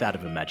boundaries are that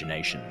of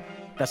imagination.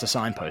 That's a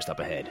signpost up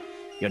ahead.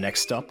 Your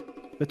next stop,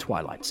 the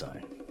Twilight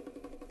Zone.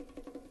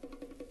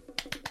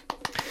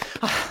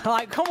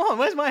 Like, come on,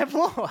 where's my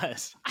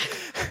applause?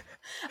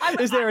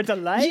 Is there a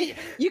delay?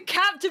 You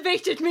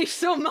captivated me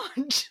so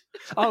much.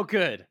 Oh,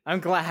 good. I'm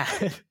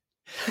glad.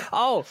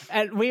 Oh,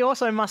 and we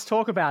also must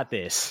talk about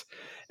this.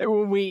 I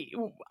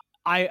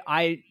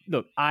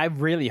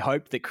really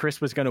hoped that Chris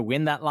was going to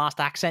win that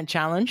last accent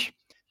challenge,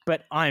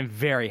 but I'm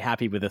very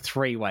happy with a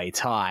 3-way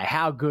tie.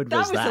 How good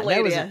was that?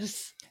 That was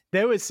hilarious.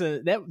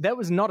 That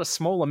was not a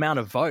small amount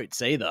of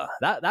votes either.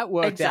 That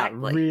worked out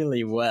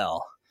really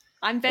well.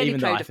 I'm very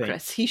proud of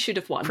Chris. He should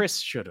have won.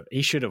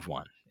 He should have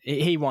won.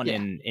 He won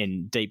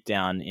in deep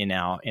down in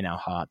our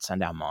hearts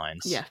and our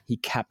minds. Yeah. He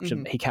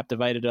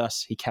captivated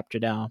us. He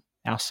captured our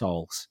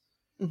souls.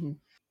 Mm-hmm.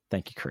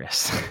 Thank you,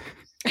 Chris.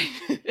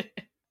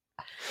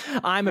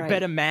 I'm a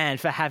better man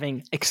for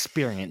having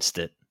experienced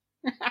it.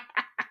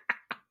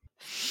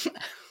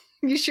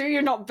 You sure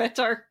you're not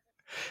bitter?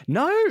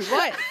 No,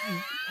 right.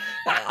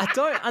 I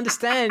don't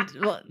understand.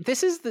 Look,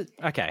 this is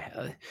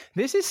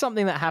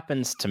something that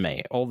happens to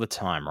me all the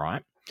time,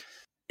 right?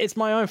 It's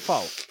my own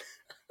fault.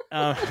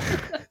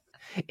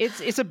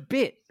 It's a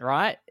bit,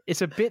 right?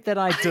 It's a bit that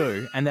I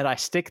do and that I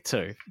stick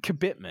to,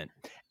 commitment,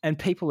 and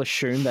people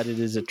assume that it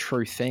is a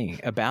true thing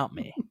about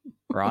me,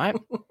 right?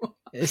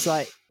 It's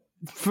like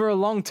for a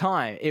long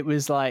time it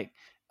was like,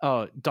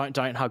 oh, don't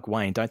hug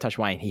Wayne, don't touch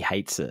Wayne, he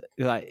hates it.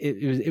 Like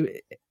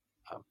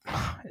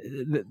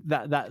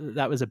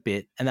that was a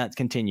bit, and that's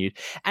continued.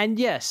 And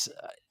yes,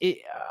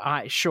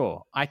 I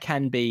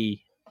can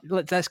be.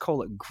 Let's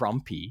call it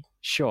grumpy,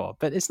 sure,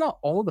 but it's not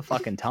all the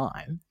fucking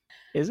time,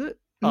 is it?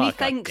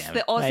 Methinks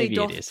that Aussie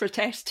doth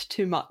protest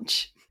too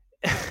much.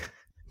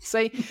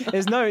 See,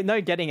 there's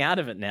no getting out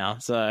of it now.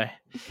 So,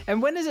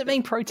 and when has it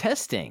been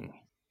protesting?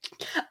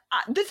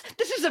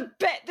 This is a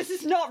bit. This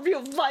is not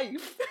real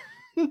life.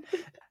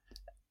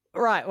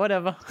 Right,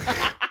 whatever.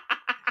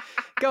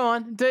 Go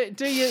on, do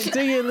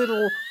your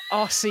little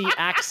Aussie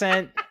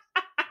accent.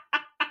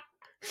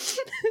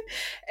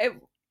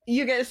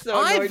 You get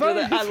so annoyed with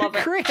it. I love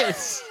it.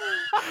 Chris.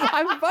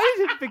 I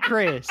voted for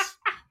Chris.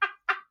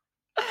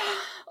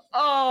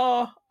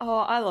 Oh,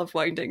 I love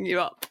winding you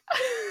up.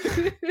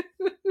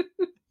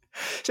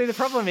 See, the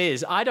problem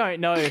is I don't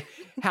know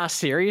how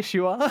serious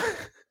you are.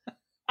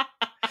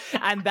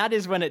 And that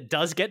is when it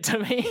does get to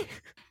me.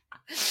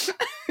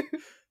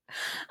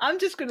 I'm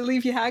just going to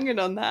leave you hanging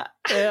on that.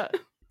 Yeah.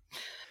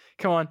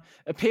 Come on,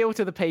 appeal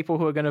to the people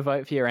who are going to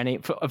vote for you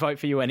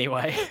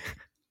anyway.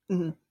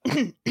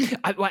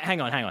 Mm-hmm. Wait,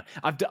 hang on.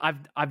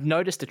 I've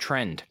noticed a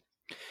trend.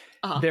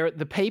 Uh-huh.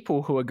 The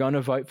people who are going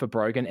to vote for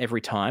Brogan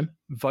every time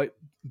vote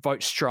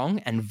strong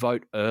and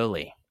vote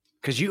early,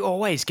 because you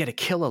always get a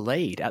killer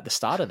lead at the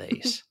start of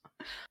these.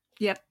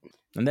 Yep.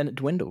 And then it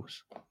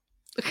dwindles.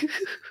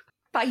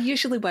 But I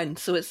usually win,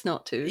 so it's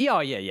not too.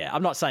 Yeah.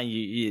 I'm not saying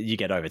you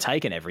get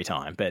overtaken every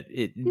time, but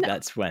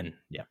that's when,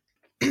 yeah.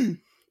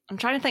 I'm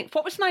trying to think.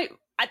 What was my...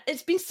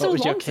 It's been so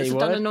long since I've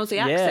done an Aussie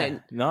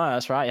accent. No,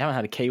 that's right. You haven't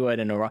had a keyword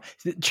in a while.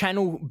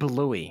 Channel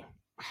Bluey.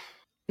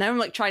 Now I'm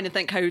like trying to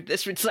think how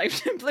this would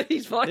sound in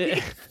Bluey's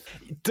voice.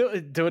 Do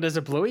it as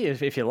a Bluey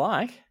if you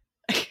like.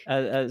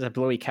 As a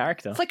Bluey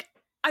character. It's like,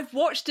 I've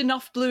watched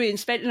enough Bluey and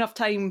spent enough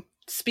time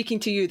speaking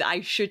to you that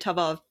I should have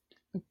a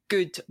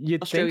good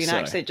Australian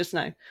accent just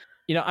now.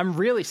 You know, I'm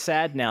really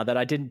sad now that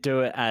I didn't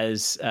do it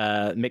as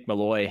Mick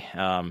Malloy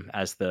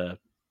as the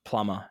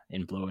plumber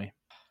in Bluey.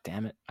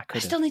 Damn it! I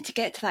still need to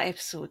get to that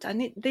episode.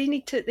 They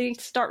need to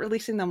start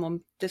releasing them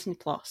on Disney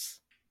Plus.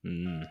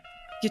 Mm.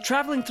 You're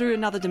travelling through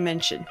another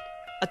dimension,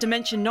 a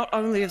dimension not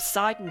only of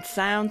sight and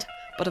sound,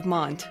 but of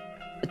mind.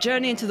 A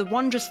journey into the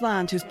wondrous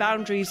land whose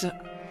boundaries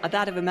are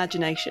that of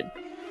imagination.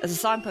 There's a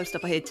signpost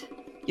up ahead.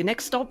 Your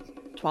next stop,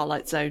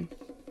 Twilight Zone.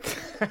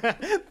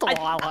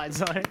 Twilight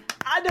Zone.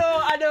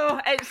 I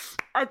know.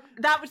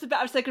 That was the bit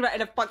I was thinking about,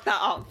 and I fucked that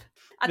up.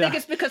 I think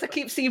it's because I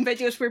keep seeing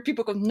videos where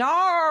people go,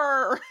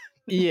 "No."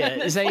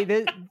 Yeah,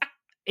 see,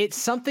 it's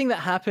something that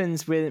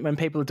happens when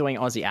people are doing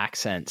Aussie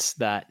accents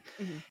that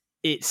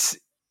it's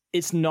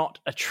not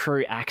a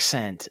true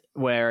accent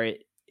where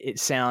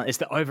it's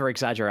the over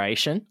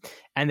exaggeration,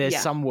 and there's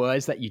some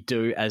words that you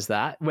do as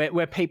that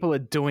where people are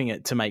doing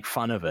it to make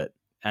fun of it,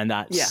 and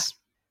that's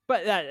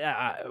But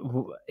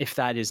if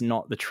that is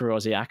not the true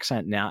Aussie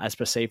accent now, as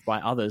perceived by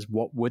others,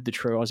 what would the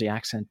true Aussie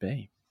accent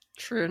be?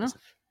 True enough.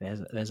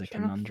 There's a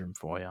conundrum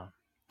for you.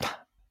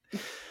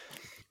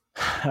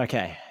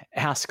 Okay,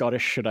 how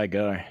Scottish should I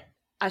go?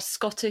 As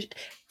Scottish,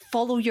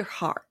 follow your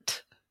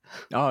heart.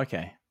 Oh,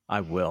 okay.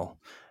 I will.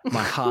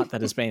 My heart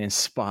that has been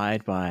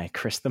inspired by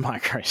Chris the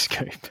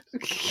Microscope.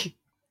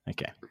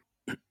 Okay.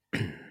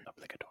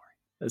 Obligatory.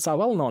 It's a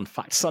well-known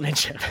fact, Sonny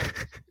Jim.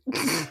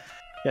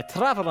 You're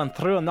travelling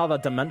through another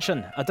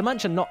dimension. A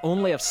dimension not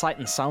only of sight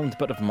and sound,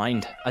 but of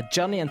mind. A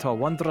journey into a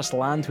wondrous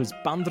land whose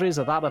boundaries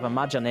are that of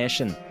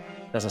imagination.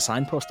 There's a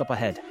signpost up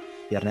ahead.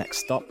 Your next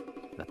stop,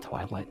 the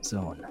Twilight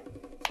Zone.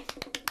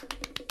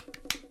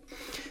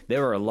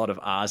 There were a lot of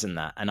R's in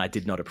that, and I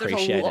did not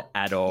appreciate it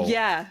at all.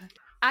 Yeah.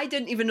 I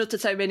didn't even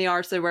notice how many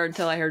R's there were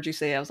until I heard you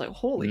say it. I was like,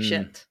 holy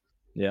shit.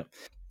 Yeah.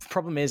 The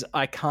problem is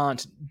I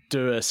can't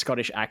do a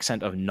Scottish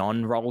accent of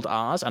non-rolled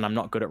R's, and I'm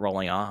not good at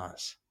rolling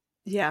R's.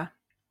 Yeah.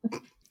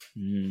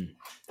 And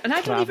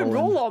I don't even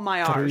roll all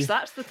my R's.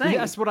 That's the thing. Yeah,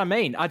 that's what I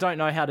mean. I don't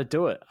know how to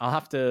do it. I'll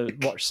have to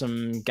watch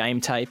some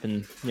game tape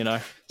and,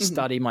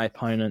 study my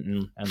opponent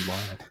and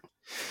learn.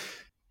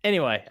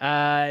 Anyway,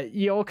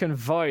 you all can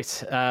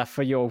vote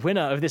for your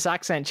winner of this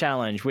accent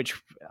challenge, which,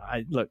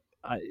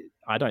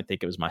 I don't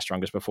think it was my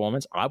strongest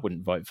performance. I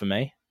wouldn't vote for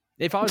me.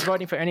 If I was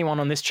voting for anyone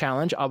on this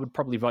challenge, I would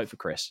probably vote for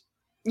Chris.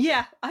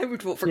 Yeah, I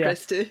would vote for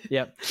Chris too.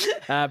 Yep.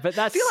 But that's...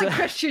 I feel like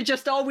Chris should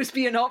just always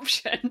be an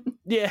option.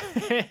 Yeah.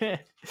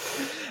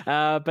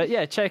 But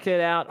yeah, check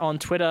it out on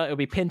Twitter. It'll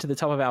be pinned to the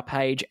top of our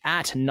page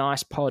at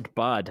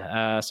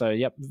NicePodBud. So,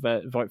 yep,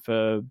 vote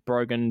for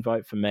Brogan,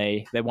 vote for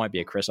me. There won't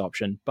be a Chris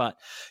option, but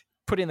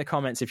put in the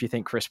comments if you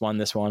think Chris won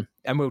this one,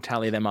 and we'll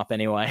tally them up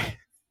anyway.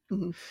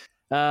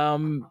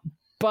 Mm-hmm.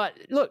 But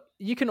look,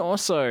 you can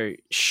also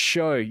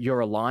show your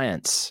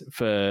alliance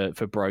for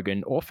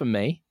Brogan or for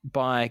me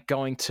by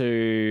going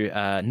to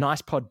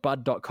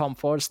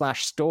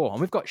nicepodbud.com/store. And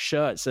we've got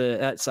shirts.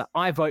 It's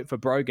I vote for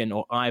Brogan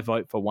or I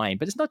vote for Wayne.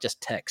 But it's not just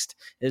text.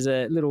 There's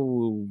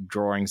little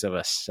drawings of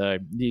us. So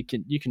you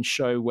can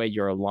show where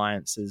your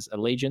allegiances.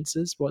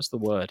 What's the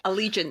word?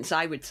 Allegiance,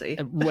 I would say.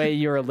 Where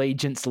your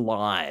allegiance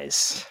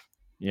lies.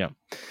 Yeah.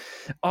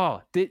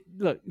 Oh,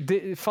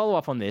 follow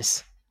up on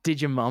this. Did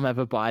your mum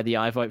ever buy the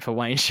I Vote for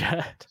Wayne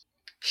shirt?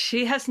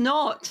 She has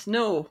not,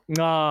 no.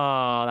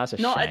 Oh, that's a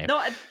shame.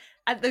 Not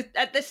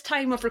at this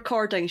time of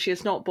recording, she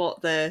has not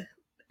bought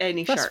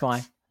any shirts. That's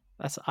fine.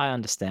 I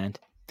understand.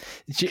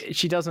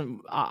 She doesn't...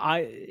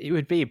 it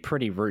would be a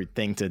pretty rude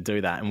thing to do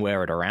that and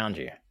wear it around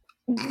you.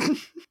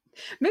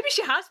 Maybe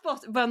she has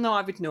bought it. Well, no,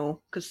 I would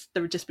know, because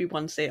there would just be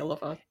one sale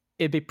of her.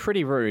 It'd be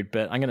pretty rude,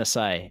 but I'm going to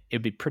say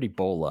it'd be pretty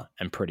baller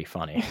and pretty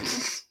funny.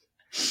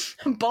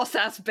 Boss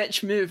ass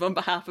bitch move on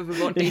behalf of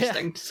Yvonne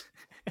Hastings.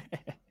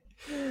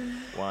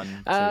 One,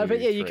 two,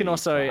 but yeah, you can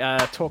also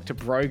talk to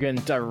Brogan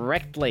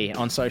directly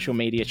on social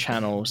media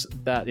channels.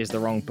 That is the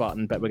wrong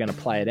button, but we're going to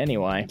play it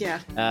anyway.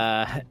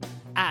 Yeah.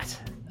 At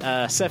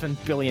 7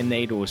 billion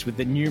needles with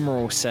the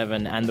numeral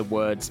 7 and the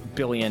words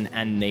billion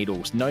and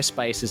needles. No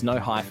spaces, no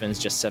hyphens,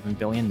 just 7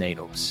 billion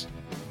needles.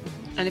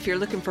 And if you're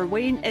looking for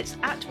Wayne, it's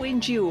at Wayne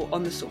Geo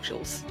on the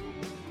socials.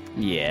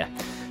 Yeah.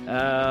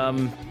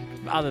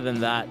 Other than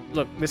that,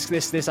 look,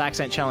 this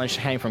accent challenge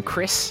came from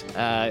Chris,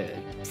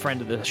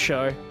 friend of the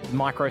show,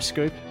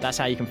 Microscope. That's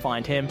how you can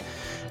find him.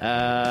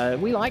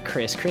 We like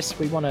Chris. Chris,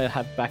 we want to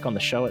have back on the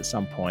show at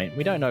some point.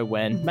 We don't know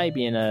when.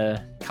 Maybe in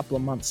a couple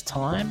of months'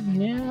 time.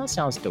 Yeah, that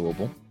sounds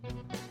doable.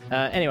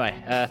 Anyway,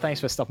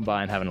 thanks for stopping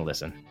by and having a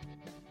listen.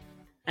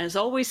 And as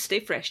always, stay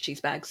fresh, cheese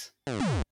bags.